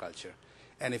in agriculture.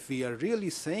 And if we are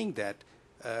really saying that,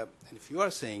 and if you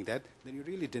are saying that, then you're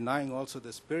really denying also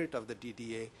the spirit of the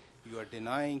DDA. You are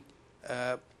denying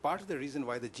part of the reason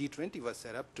why the G20 was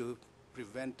set up to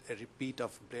prevent a repeat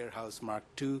of Blair House Mark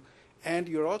II, and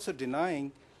you're also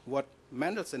denying what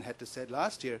Mandelson had to say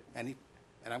last year, and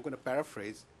I'm going to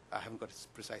paraphrase, I haven't got a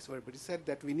precise word, but he said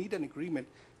that we need an agreement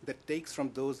that takes from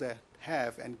those that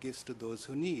have and gives to those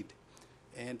who need.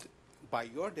 And by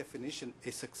your definition,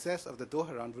 a success of the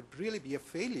Doha Round would really be a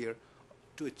failure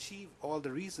to achieve all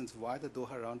the reasons why the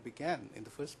Doha Round began in the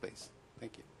first place.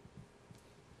 Thank you.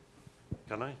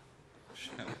 Can I?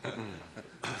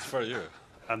 It's for you.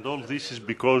 And all this is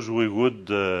because we would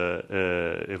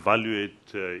evaluate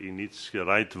in its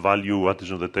right value what is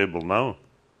on the table now.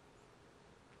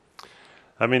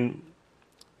 I mean,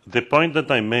 the point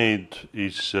that I made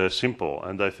is simple,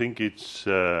 and I think it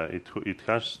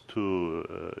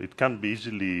can be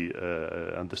easily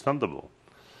understandable.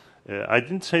 I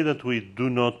didn't say that we do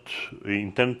not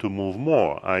intend to move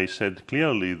more. I said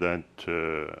clearly that,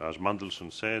 as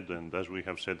Mandelson said, and as we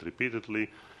have said repeatedly,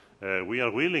 we are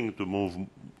willing to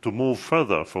move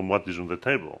further from what is on the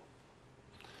table.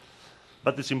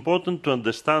 But it's important to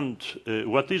understand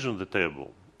what is on the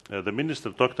table. The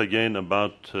Minister talked again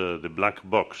about the black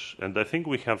box, and I think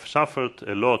we have suffered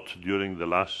a lot during the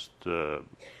last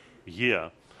year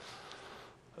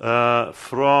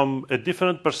from a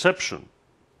different perception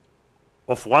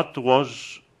of what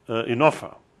was in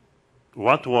offer,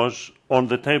 what was on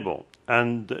the table.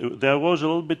 And there was a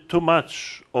little bit too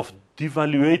much of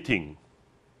devaluating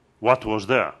what was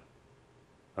there.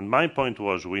 And my point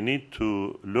was we need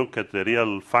to look at the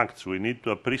real facts. We need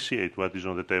to appreciate what is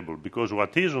on the table, because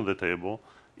what is on the table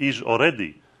is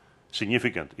already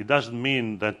significant. It doesn't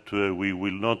mean that we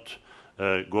will not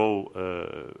go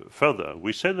further.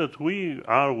 We said that we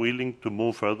are willing to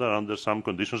move further under some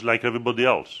conditions like everybody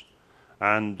else.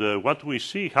 And what we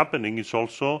see happening is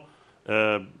also,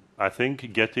 I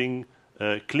think, getting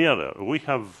clearer. We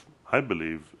have, I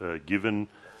believe, given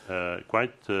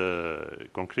quite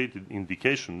concrete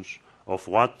indications of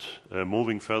what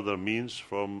moving further means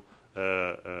from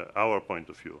our point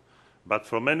of view. But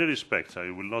from many respects, I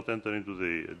will not enter into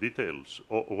the details.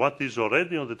 What is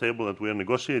already on the table that we are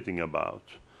negotiating about,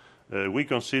 we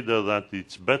consider that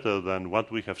it's better than what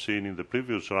we have seen in the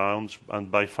previous rounds, and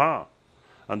by far.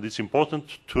 And it's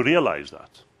important to realize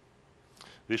that.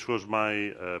 This was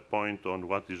my point on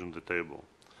what is on the table.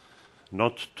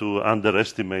 Not to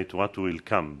underestimate what will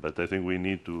come, but I think we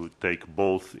need to take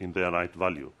both in their right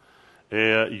value.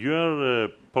 Your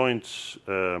points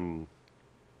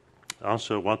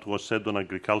answer what was said on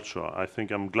agriculture. I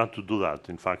think I'm glad to do that.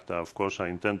 In fact, of course, I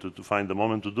intended to find a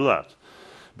moment to do that.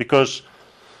 Because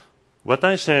what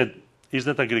I said is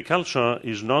that agriculture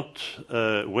is not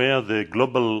where the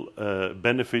global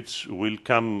benefits will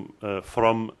come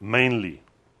from mainly.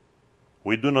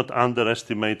 We do not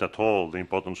underestimate at all the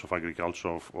importance of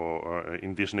agriculture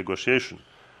in this negotiation.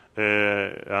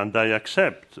 And I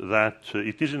accept that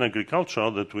it is in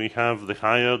agriculture that we have the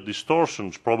higher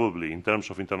distortions probably in terms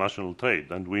of international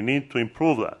trade, and we need to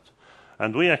improve that.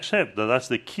 And we accept that that's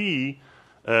the key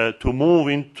to move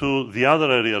into the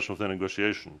other areas of the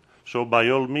negotiation. So by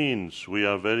all means, we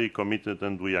are very committed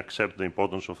and we accept the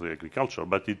importance of the agriculture,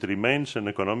 but it remains an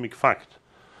economic fact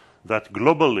that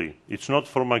globally it's not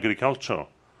from agriculture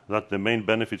that the main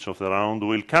benefits of the round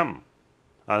will come.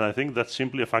 And I think that's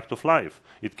simply a fact of life.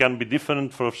 It can be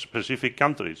different for specific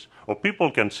countries, or people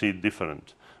can see it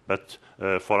different. But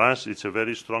for us, it's a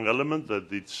very strong element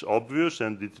that it's obvious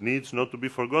and it needs not to be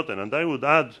forgotten. And I would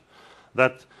add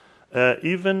that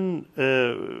even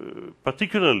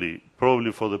particularly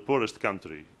probably for the poorest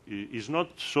country, it's not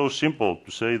so simple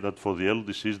to say that for the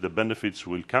LDCs the benefits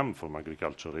will come from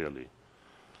agriculture really.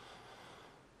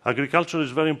 Agriculture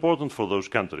is very important for those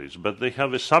countries, but they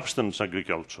have a substance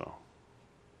agriculture.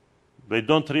 They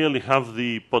don't really have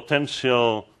the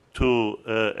potential to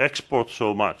export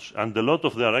so much. And a lot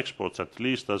of their exports, at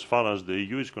least as far as the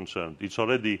EU is concerned, it's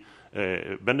already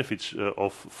benefits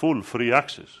of full free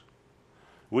access.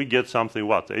 We get something,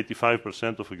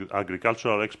 85% of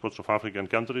agricultural exports of African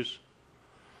countries.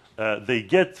 They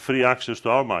get free access to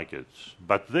our markets,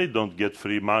 but they don't get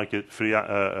free market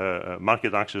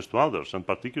access to others, and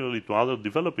particularly to other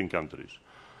developing countries.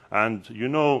 And you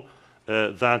know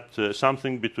that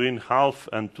something between half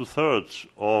and two-thirds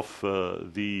of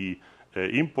the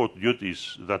import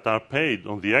duties that are paid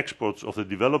on the exports of the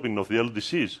developing of the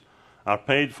LDCs are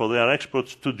paid for their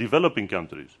exports to developing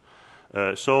countries.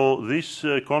 So this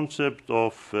concept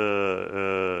of,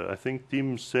 I think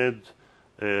Tim said,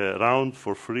 round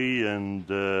for free and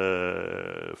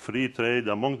free trade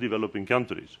among developing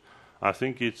countries. I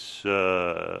think it's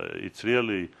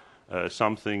really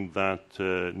something that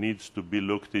needs to be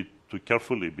looked into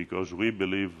carefully, because we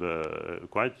believe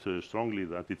quite strongly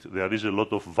that there is a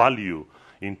lot of value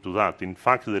into that. In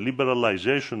fact, the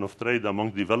liberalization of trade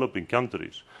among developing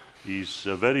countries is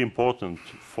very important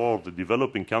for the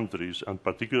developing countries, and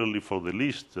particularly for the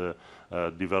least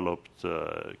developed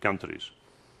countries.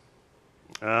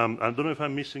 I don't know if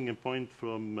I'm missing a point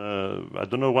from, I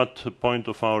don't know what point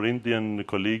of our Indian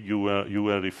colleague you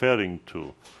were referring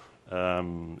to.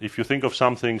 If you think of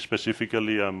something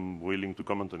specifically, I'm willing to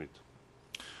comment on it.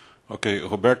 Okay,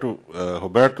 Roberto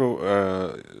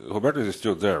is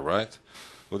still there, right?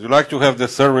 Would you like to have the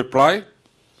third reply?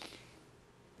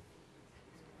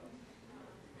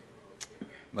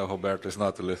 No, Roberto is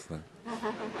not listening.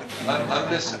 I'm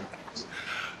listening.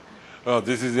 Oh,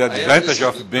 this is the advantage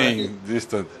of being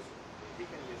distant.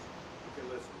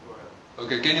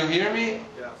 Okay, can you hear me?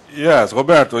 Yes,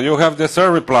 Roberto, you have the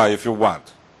third reply if you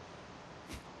want.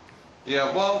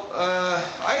 Yeah, well,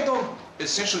 I don't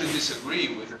essentially disagree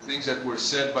with the things that were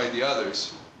said by the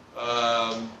others.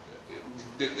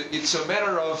 It's a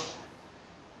matter of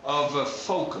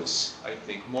focus, I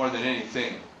think, more than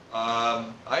anything.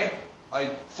 I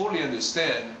fully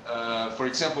understand, for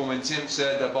example, when Tim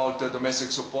said about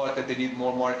domestic support, that they need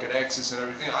more market access and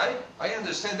everything, I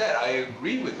understand that. I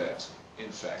agree with that,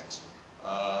 in fact.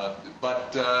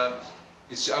 But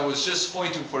I was just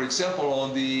pointing, for example,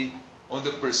 on the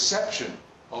perception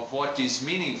of what is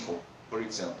meaningful. for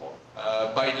example,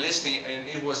 by listing, and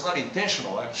it was not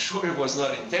intentional, I'm sure it was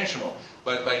not intentional,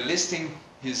 but by listing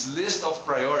his list of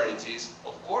priorities,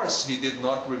 of course he did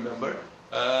not remember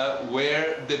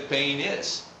where the pain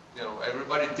is. You know,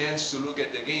 everybody tends to look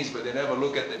at the gains, but they never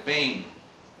look at the pain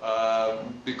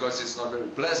because it's not very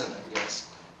pleasant, I guess.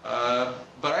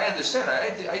 But I understand.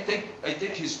 I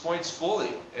take his points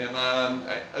fully. And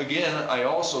again, I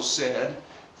also said,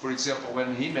 for example,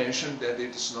 when he mentioned that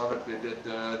it's not that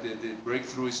the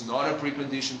breakthrough is not a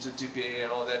precondition to TPA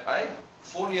and all that, I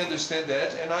fully understand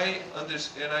that, and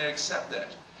I accept that.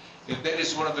 And that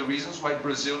is one of the reasons why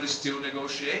Brazil is still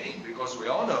negotiating, because we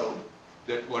all know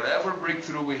that whatever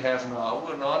breakthrough we have now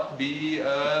will not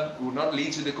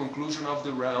lead to the conclusion of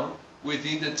the round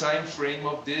within the time frame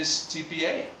of this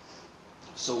TPA.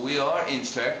 So we are in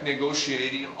fact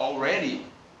negotiating already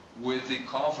with the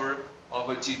cover of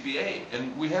a TPA,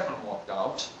 and we haven't walked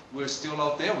out. We're still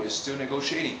out there. We're still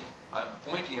negotiating. I'm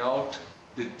pointing out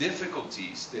the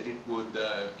difficulties that it would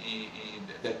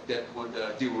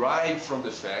derive from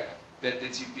the fact that the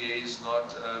TPA is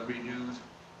not renewed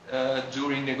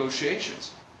during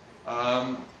negotiations.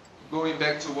 Going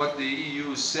back to what the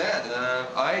EU said,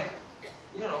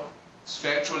 it's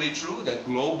factually true that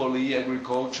globally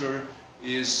agriculture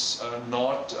is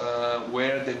not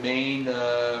where the main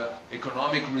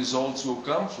economic results will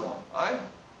come from. I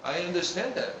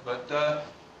understand that, but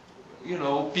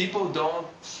people don't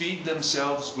feed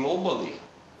themselves globally.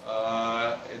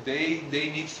 They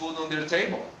need food on their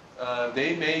table.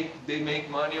 They make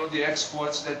money on the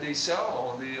exports that they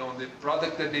sell, on the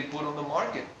product that they put on the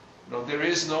market. There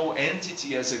is no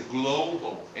entity as a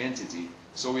global entity.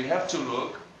 So we have to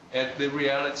look at the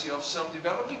reality of some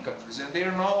developing countries, and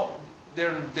they're not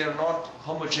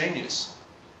homogeneous.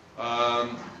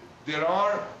 There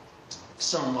are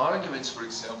some arguments, for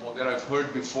example, that I've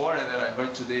heard before and that I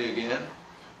heard today again,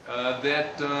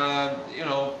 that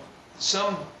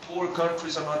some poor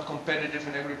countries are not competitive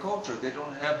in agriculture. They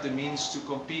don't have the means to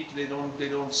compete. They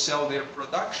don't sell their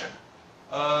production.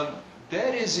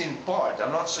 That is in part,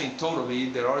 I'm not saying totally,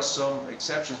 there are some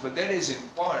exceptions, but that is in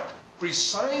part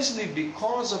precisely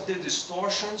because of the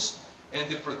distortions and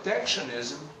the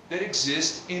protectionism that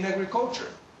exist in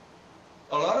agriculture.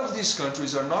 A lot of these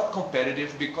countries are not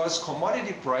competitive because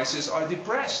commodity prices are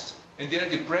depressed. And they are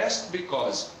depressed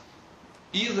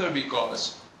either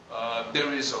because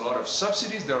there is a lot of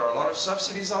subsidies, there are a lot of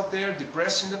subsidies out there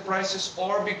depressing the prices,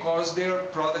 or because their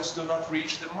products do not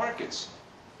reach the markets,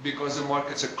 because the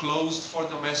markets are closed for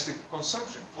domestic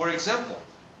consumption. For example,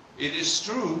 it is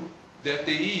true that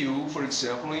the EU, for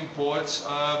example, imports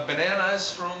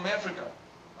bananas from Africa,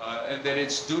 and that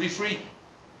it's duty-free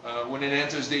when it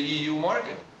enters the EU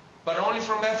market, but only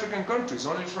from African countries,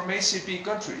 only from ACP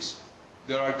countries.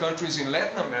 There are countries in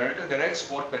Latin America that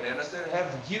export bananas that have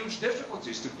huge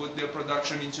difficulties to put their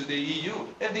production into the EU,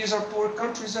 and these are poor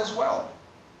countries as well.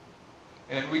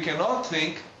 And we cannot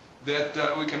think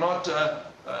that we cannot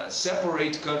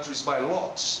separate countries by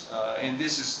lots, and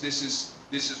this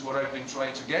is what I've been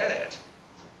trying to get at.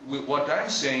 What I'm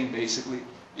saying basically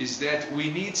is that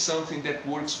we need something that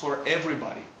works for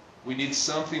everybody. We need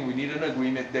an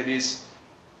agreement that is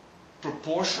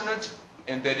proportionate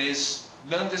and that is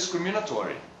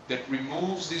non-discriminatory, that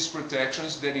removes these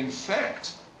protections that in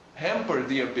fact hamper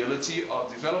the ability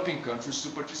of developing countries to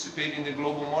participate in the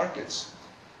global markets.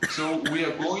 So we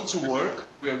are going to work,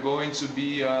 we are going to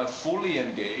be fully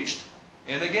engaged,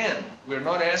 and again, we're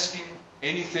not asking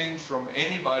anything from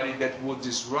anybody that would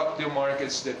disrupt their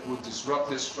markets, that would disrupt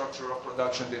the structure of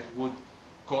production, that would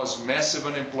cause massive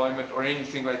unemployment or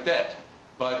anything like that.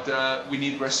 But we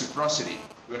need reciprocity.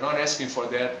 We're not asking for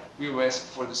that. We will ask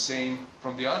for the same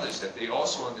from the others, that they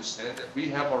also understand that we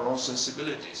have our own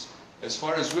sensibilities. As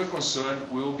far as we're concerned,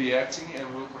 we will be acting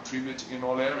and will contribute in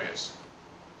all areas.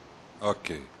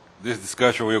 Okay. This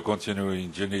discussion will continue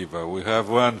in Geneva. We have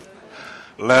one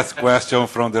last question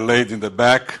from the lady in the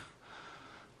back.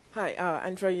 Hi,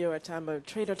 Andrea Hewitt. I'm a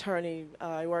trade attorney.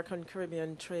 I work on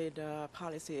Caribbean trade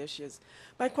policy issues.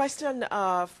 My question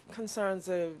concerns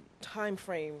time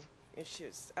frame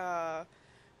issues.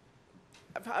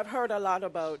 I've heard a lot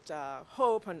about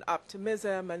hope and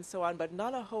optimism and so on, but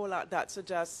not a whole lot that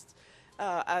suggests,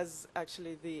 as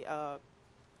actually the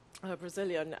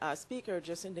Brazilian speaker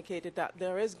just indicated, that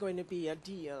there is going to be a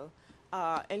deal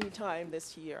anytime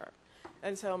this year.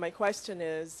 And so my question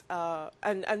is,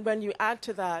 and when you add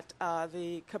to that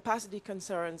the capacity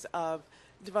concerns of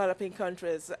developing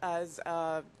countries, as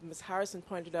Ms. Harrison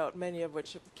pointed out, many of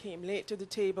which came late to the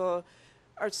table,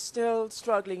 are still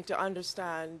struggling to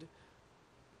understand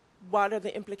what are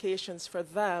the implications for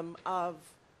them of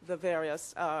the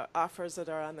various offers that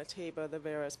are on the table, the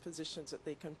various positions that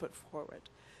they can put forward.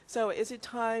 So is it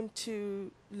time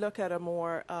to look at a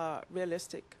more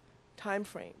realistic time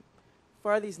frame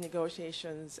for these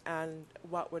negotiations, and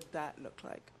what would that look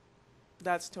like?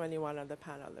 That's to anyone on the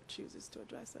panel that chooses to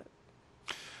address it.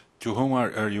 To whom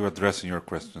are you addressing your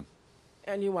question?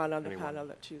 Anyone on the panel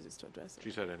that chooses to address it. She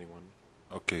said anyone.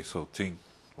 Okay, so Ting,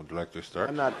 would you like to start?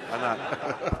 I'm not.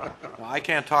 No, I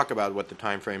can't talk about what the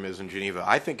time frame is in Geneva.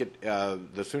 I think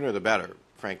the sooner the better,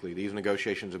 frankly. These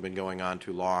negotiations have been going on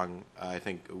too long. I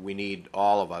think we need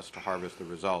all of us to harvest the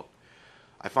result.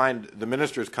 I find the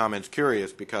minister's comments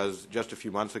curious because just a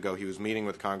few months ago he was meeting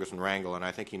with Congressman Rangel, and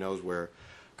I think he knows where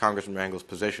Congressman Rangel's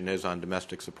position is on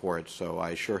domestic support, so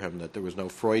I assure him that there was no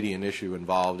Freudian issue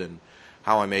involved in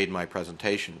how I made my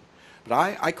presentation. But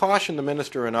I caution the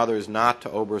minister and others not to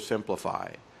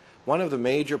oversimplify. One of the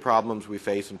major problems we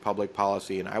face in public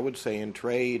policy, and I would say in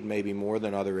trade maybe more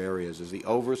than other areas, is the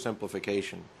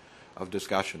oversimplification of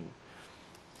discussion.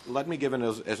 Let me give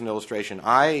as an illustration.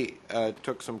 I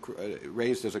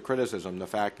raised as a criticism the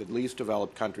fact that least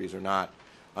developed countries are not,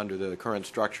 under the current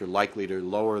structure, likely to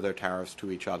lower their tariffs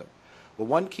to each other. Well,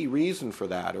 one key reason for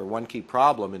that, or one key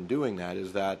problem in doing that,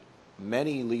 is that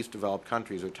many least developed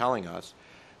countries are telling us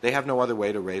they have no other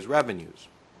way to raise revenues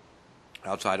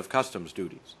outside of customs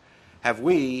duties. Have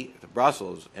we,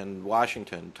 Brussels and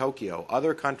Washington, Tokyo,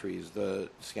 other countries, the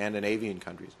Scandinavian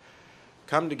countries,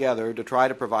 come together to try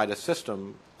to provide a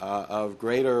system of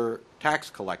greater tax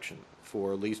collection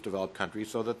for least developed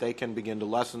countries so that they can begin to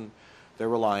lessen their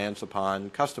reliance upon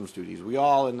customs duties? We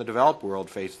all in the developed world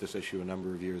faced this issue a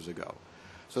number of years ago.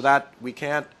 So that we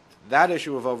can't, that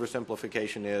issue of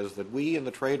oversimplification is that we in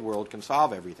the trade world can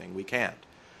solve everything. We can't.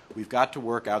 We've got to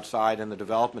work outside in the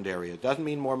development area. It doesn't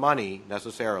mean more money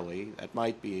necessarily. That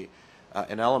might be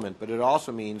an element, but it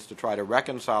also means to try to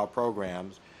reconcile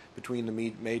programs between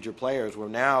the major players where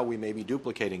now we may be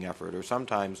duplicating effort or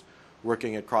sometimes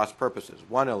working at cross purposes.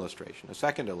 One illustration. A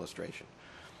second illustration.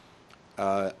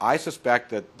 I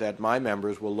suspect that my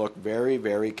members will look very,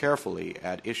 very carefully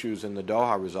at issues in the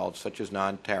Doha results such as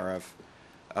non-tariff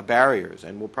barriers,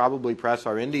 and will probably press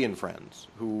our Indian friends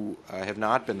who have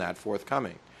not been that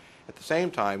forthcoming. At the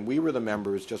same time, we were the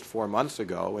members just 4 months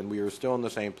ago, and we are still in the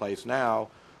same place now,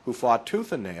 who fought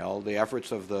tooth and nail the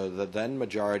efforts of the then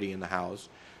majority in the House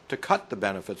to cut the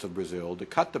benefits of Brazil, to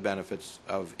cut the benefits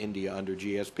of India under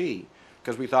GSP,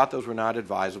 because we thought those were not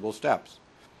advisable steps.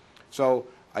 So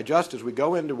as we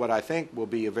go into what I think will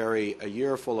be a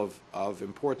year full of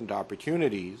important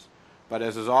opportunities, but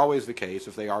as is always the case,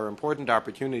 if they are important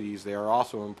opportunities, they are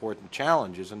also important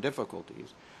challenges and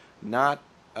difficulties, not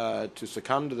to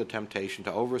succumb to the temptation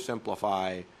to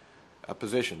oversimplify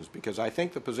positions, because I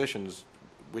think the positions,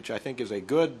 which I think is a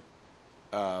good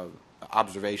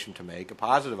observation to make, a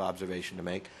positive observation to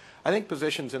make, I think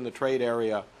positions in the trade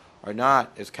area are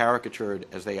not as caricatured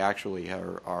as they actually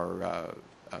are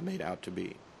made out to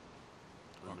be.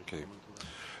 Okay.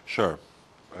 Sure.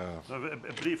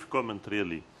 A brief comment,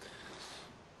 really.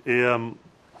 On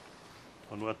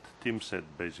what Tim said,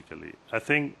 basically. I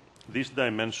think this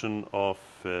dimension of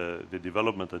the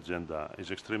development agenda is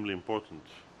extremely important.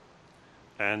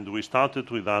 And we started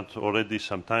with that already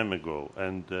some time ago.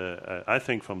 And I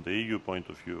think from the EU point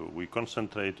of view, we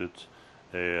concentrated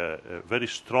very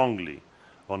strongly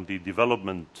on the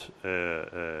development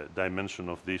dimension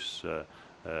of this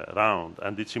round.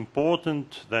 And it's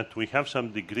important that we have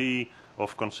some degree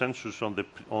of consensus on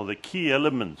the key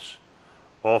elements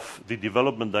of the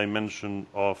development dimension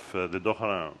of the Doha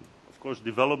Round. Of course,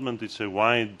 development is a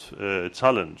wide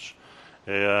challenge,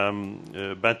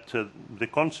 but the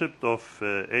concept of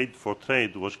aid for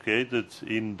trade was created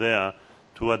in there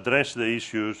to address the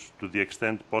issues to the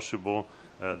extent possible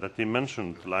that he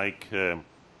mentioned, like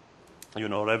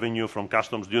revenue from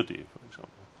customs duty, for example,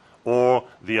 or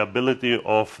the ability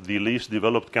of the least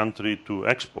developed country to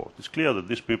export. It's clear that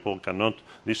these people cannot,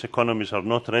 these economies are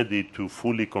not ready to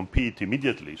fully compete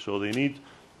immediately, so they need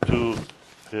to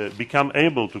become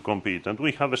able to compete, and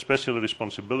we have a special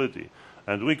responsibility.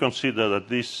 And we consider that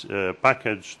this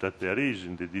package that there is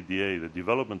in the DDA, the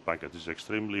development package, is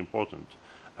extremely important.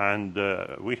 And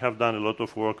we have done a lot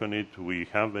of work on it. We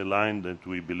have a line that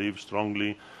we believe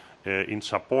strongly in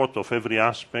support of every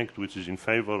aspect which is in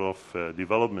favor of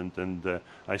development. And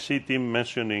I see Tim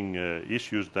mentioning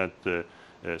issues that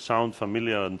sound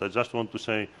familiar, and I just want to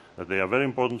say that they are very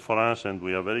important for us, and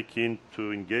we are very keen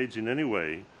to engage in any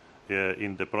way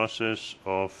in the process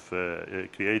of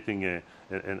creating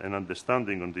an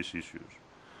understanding on these issues.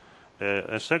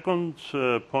 A second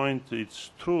point, it's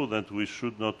true that we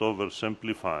should not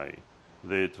oversimplify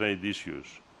the trade issues.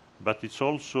 but it's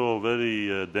also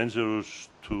very dangerous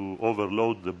to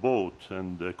overload the boat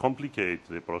and complicate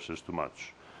the process too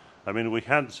much. I mean, we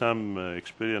had some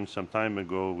experience some time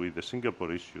ago with the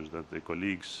Singapore issues that the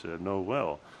colleagues know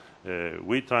well.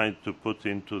 We tried to put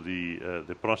into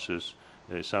the process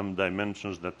some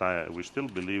dimensions that we still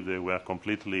believe they were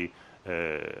completely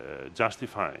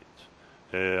justified.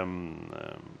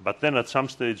 But then at some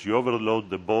stage you overload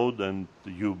the boat and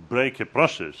you break a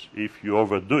process if you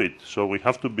overdo it. So we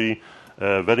have to be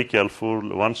very careful.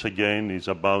 Once again, it's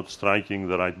about striking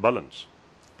the right balance.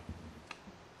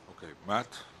 Okay, Matt?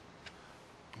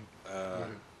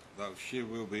 Now she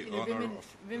will be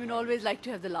women always like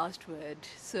to have the last word.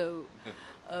 So,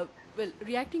 well,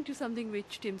 reacting to something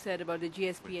which Tim said about the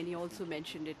GSP, and he also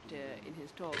mentioned it in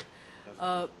his talk,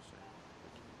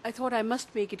 I thought I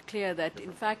must make it clear that,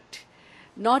 in fact,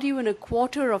 not even a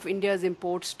quarter of India's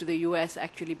imports to the US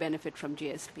actually benefit from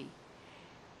GSP.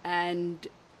 And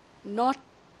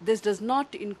this does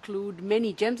not include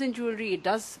many gems and jewelry. It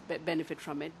does benefit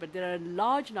from it, but there are a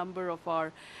large number of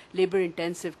our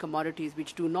labor-intensive commodities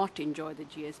which do not enjoy the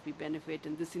GSP benefit,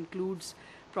 and this includes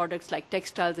products like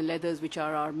textiles and leathers, which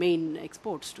are our main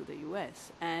exports to the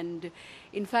US. And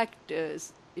in fact,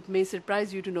 it may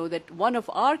surprise you to know that one of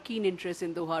our keen interests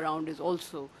in Doha Round is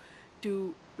also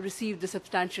to receive the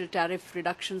substantial tariff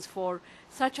reductions for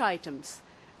such items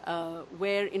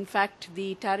where, in fact,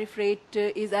 the tariff rate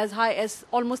is as high as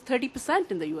almost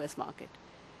 30% in the US market.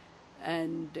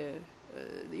 And,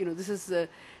 this is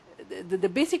the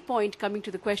basic point coming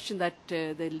to the question that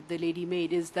the lady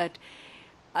made is that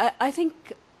I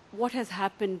think what has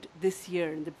happened this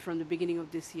year, from the beginning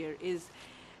of this year, is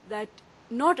that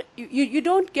you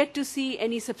don't get to see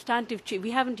any substantive change.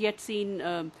 We haven't yet seen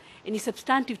any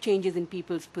substantive changes in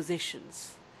people's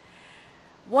positions.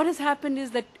 What has happened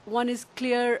is that one is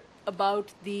clear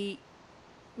about the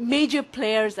major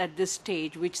players at this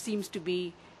stage, which seems to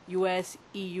be US,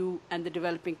 EU, and the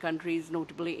developing countries,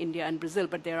 notably India and Brazil,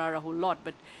 but there are a whole lot,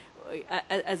 but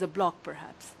as a bloc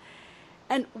perhaps.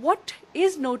 And what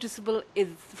is noticeable is,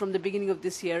 from the beginning of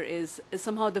this year, is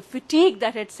somehow the fatigue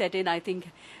that had set in. I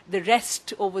think the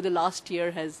rest over the last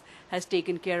year has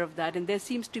taken care of that, and there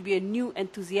seems to be a new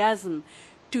enthusiasm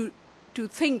to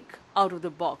think out of the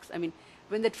box. I mean,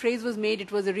 when that phrase was made,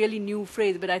 it was a really new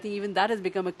phrase, but I think even that has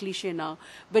become a cliche now.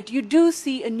 But you do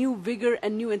see a new vigor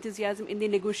and new enthusiasm in the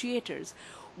negotiators.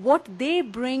 What they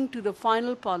bring to the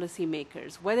final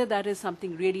policymakers, whether that is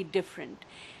something really different,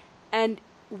 and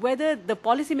whether the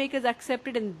policymakers accept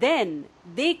it and then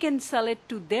they can sell it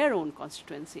to their own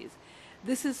constituencies.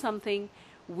 This is something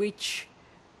which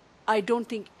I don't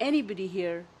think anybody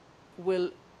here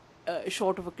will,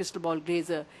 short of a crystal ball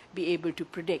gazer, be able to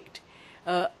predict.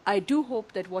 I do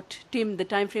hope that the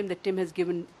time frame that Tim has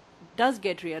given does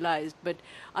get realized, but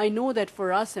I know that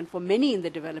for us and for many in the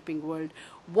developing world,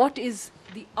 what is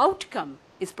the outcome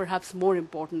is perhaps more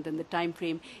important than the time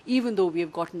frame, even though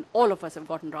all of us have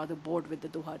gotten rather bored with the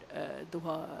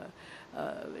Doha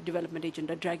development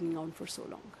agenda dragging on for so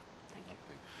long. Thank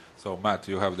you. So, Matt,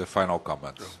 you have the final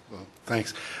comments. Well,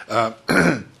 thanks.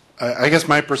 I guess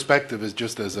my perspective is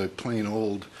just as a plain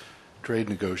old trade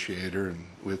negotiator, and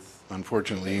with,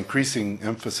 unfortunately, increasing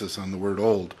emphasis on the word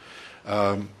old.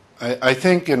 I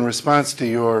think in response to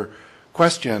your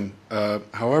question,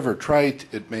 however trite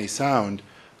it may sound,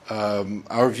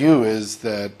 our view is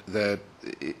that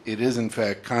it is in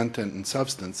fact content and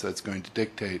substance that's going to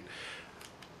dictate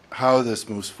how this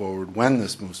moves forward, when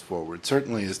this moves forward.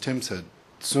 Certainly, as Tim said,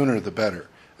 sooner the better,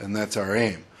 and that's our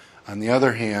aim. On the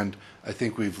other hand, I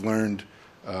think we've learned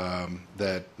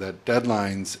that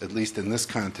deadlines, at least in this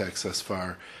context thus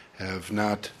far, have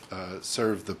not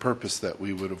served the purpose that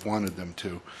we would have wanted them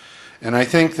to. And I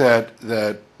think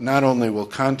that not only will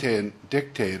content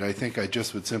dictate, I think I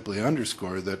just would simply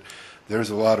underscore that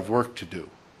there's a lot of work to do.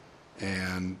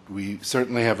 And we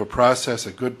certainly have a process,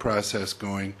 a good process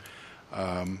going.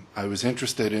 I was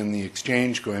interested in the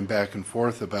exchange going back and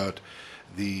forth about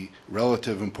the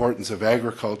relative importance of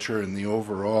agriculture in the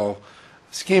overall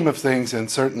scheme of things, and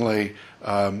certainly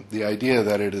the idea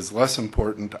that it is less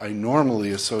important I normally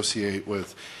associate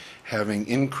with having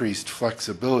increased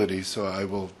flexibility, so I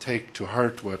will take to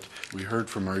heart what we heard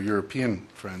from our European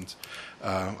friends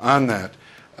on that.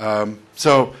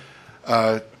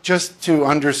 Just to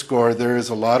underscore, there is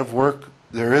a lot of work,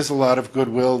 there is a lot of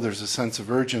goodwill, there's a sense of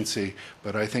urgency,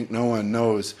 but I think no one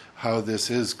knows how this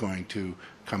is going to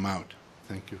come out.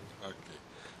 Thank you. Okay.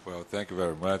 Well, thank you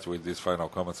very much. With these final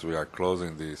comments, we are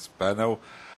closing this panel.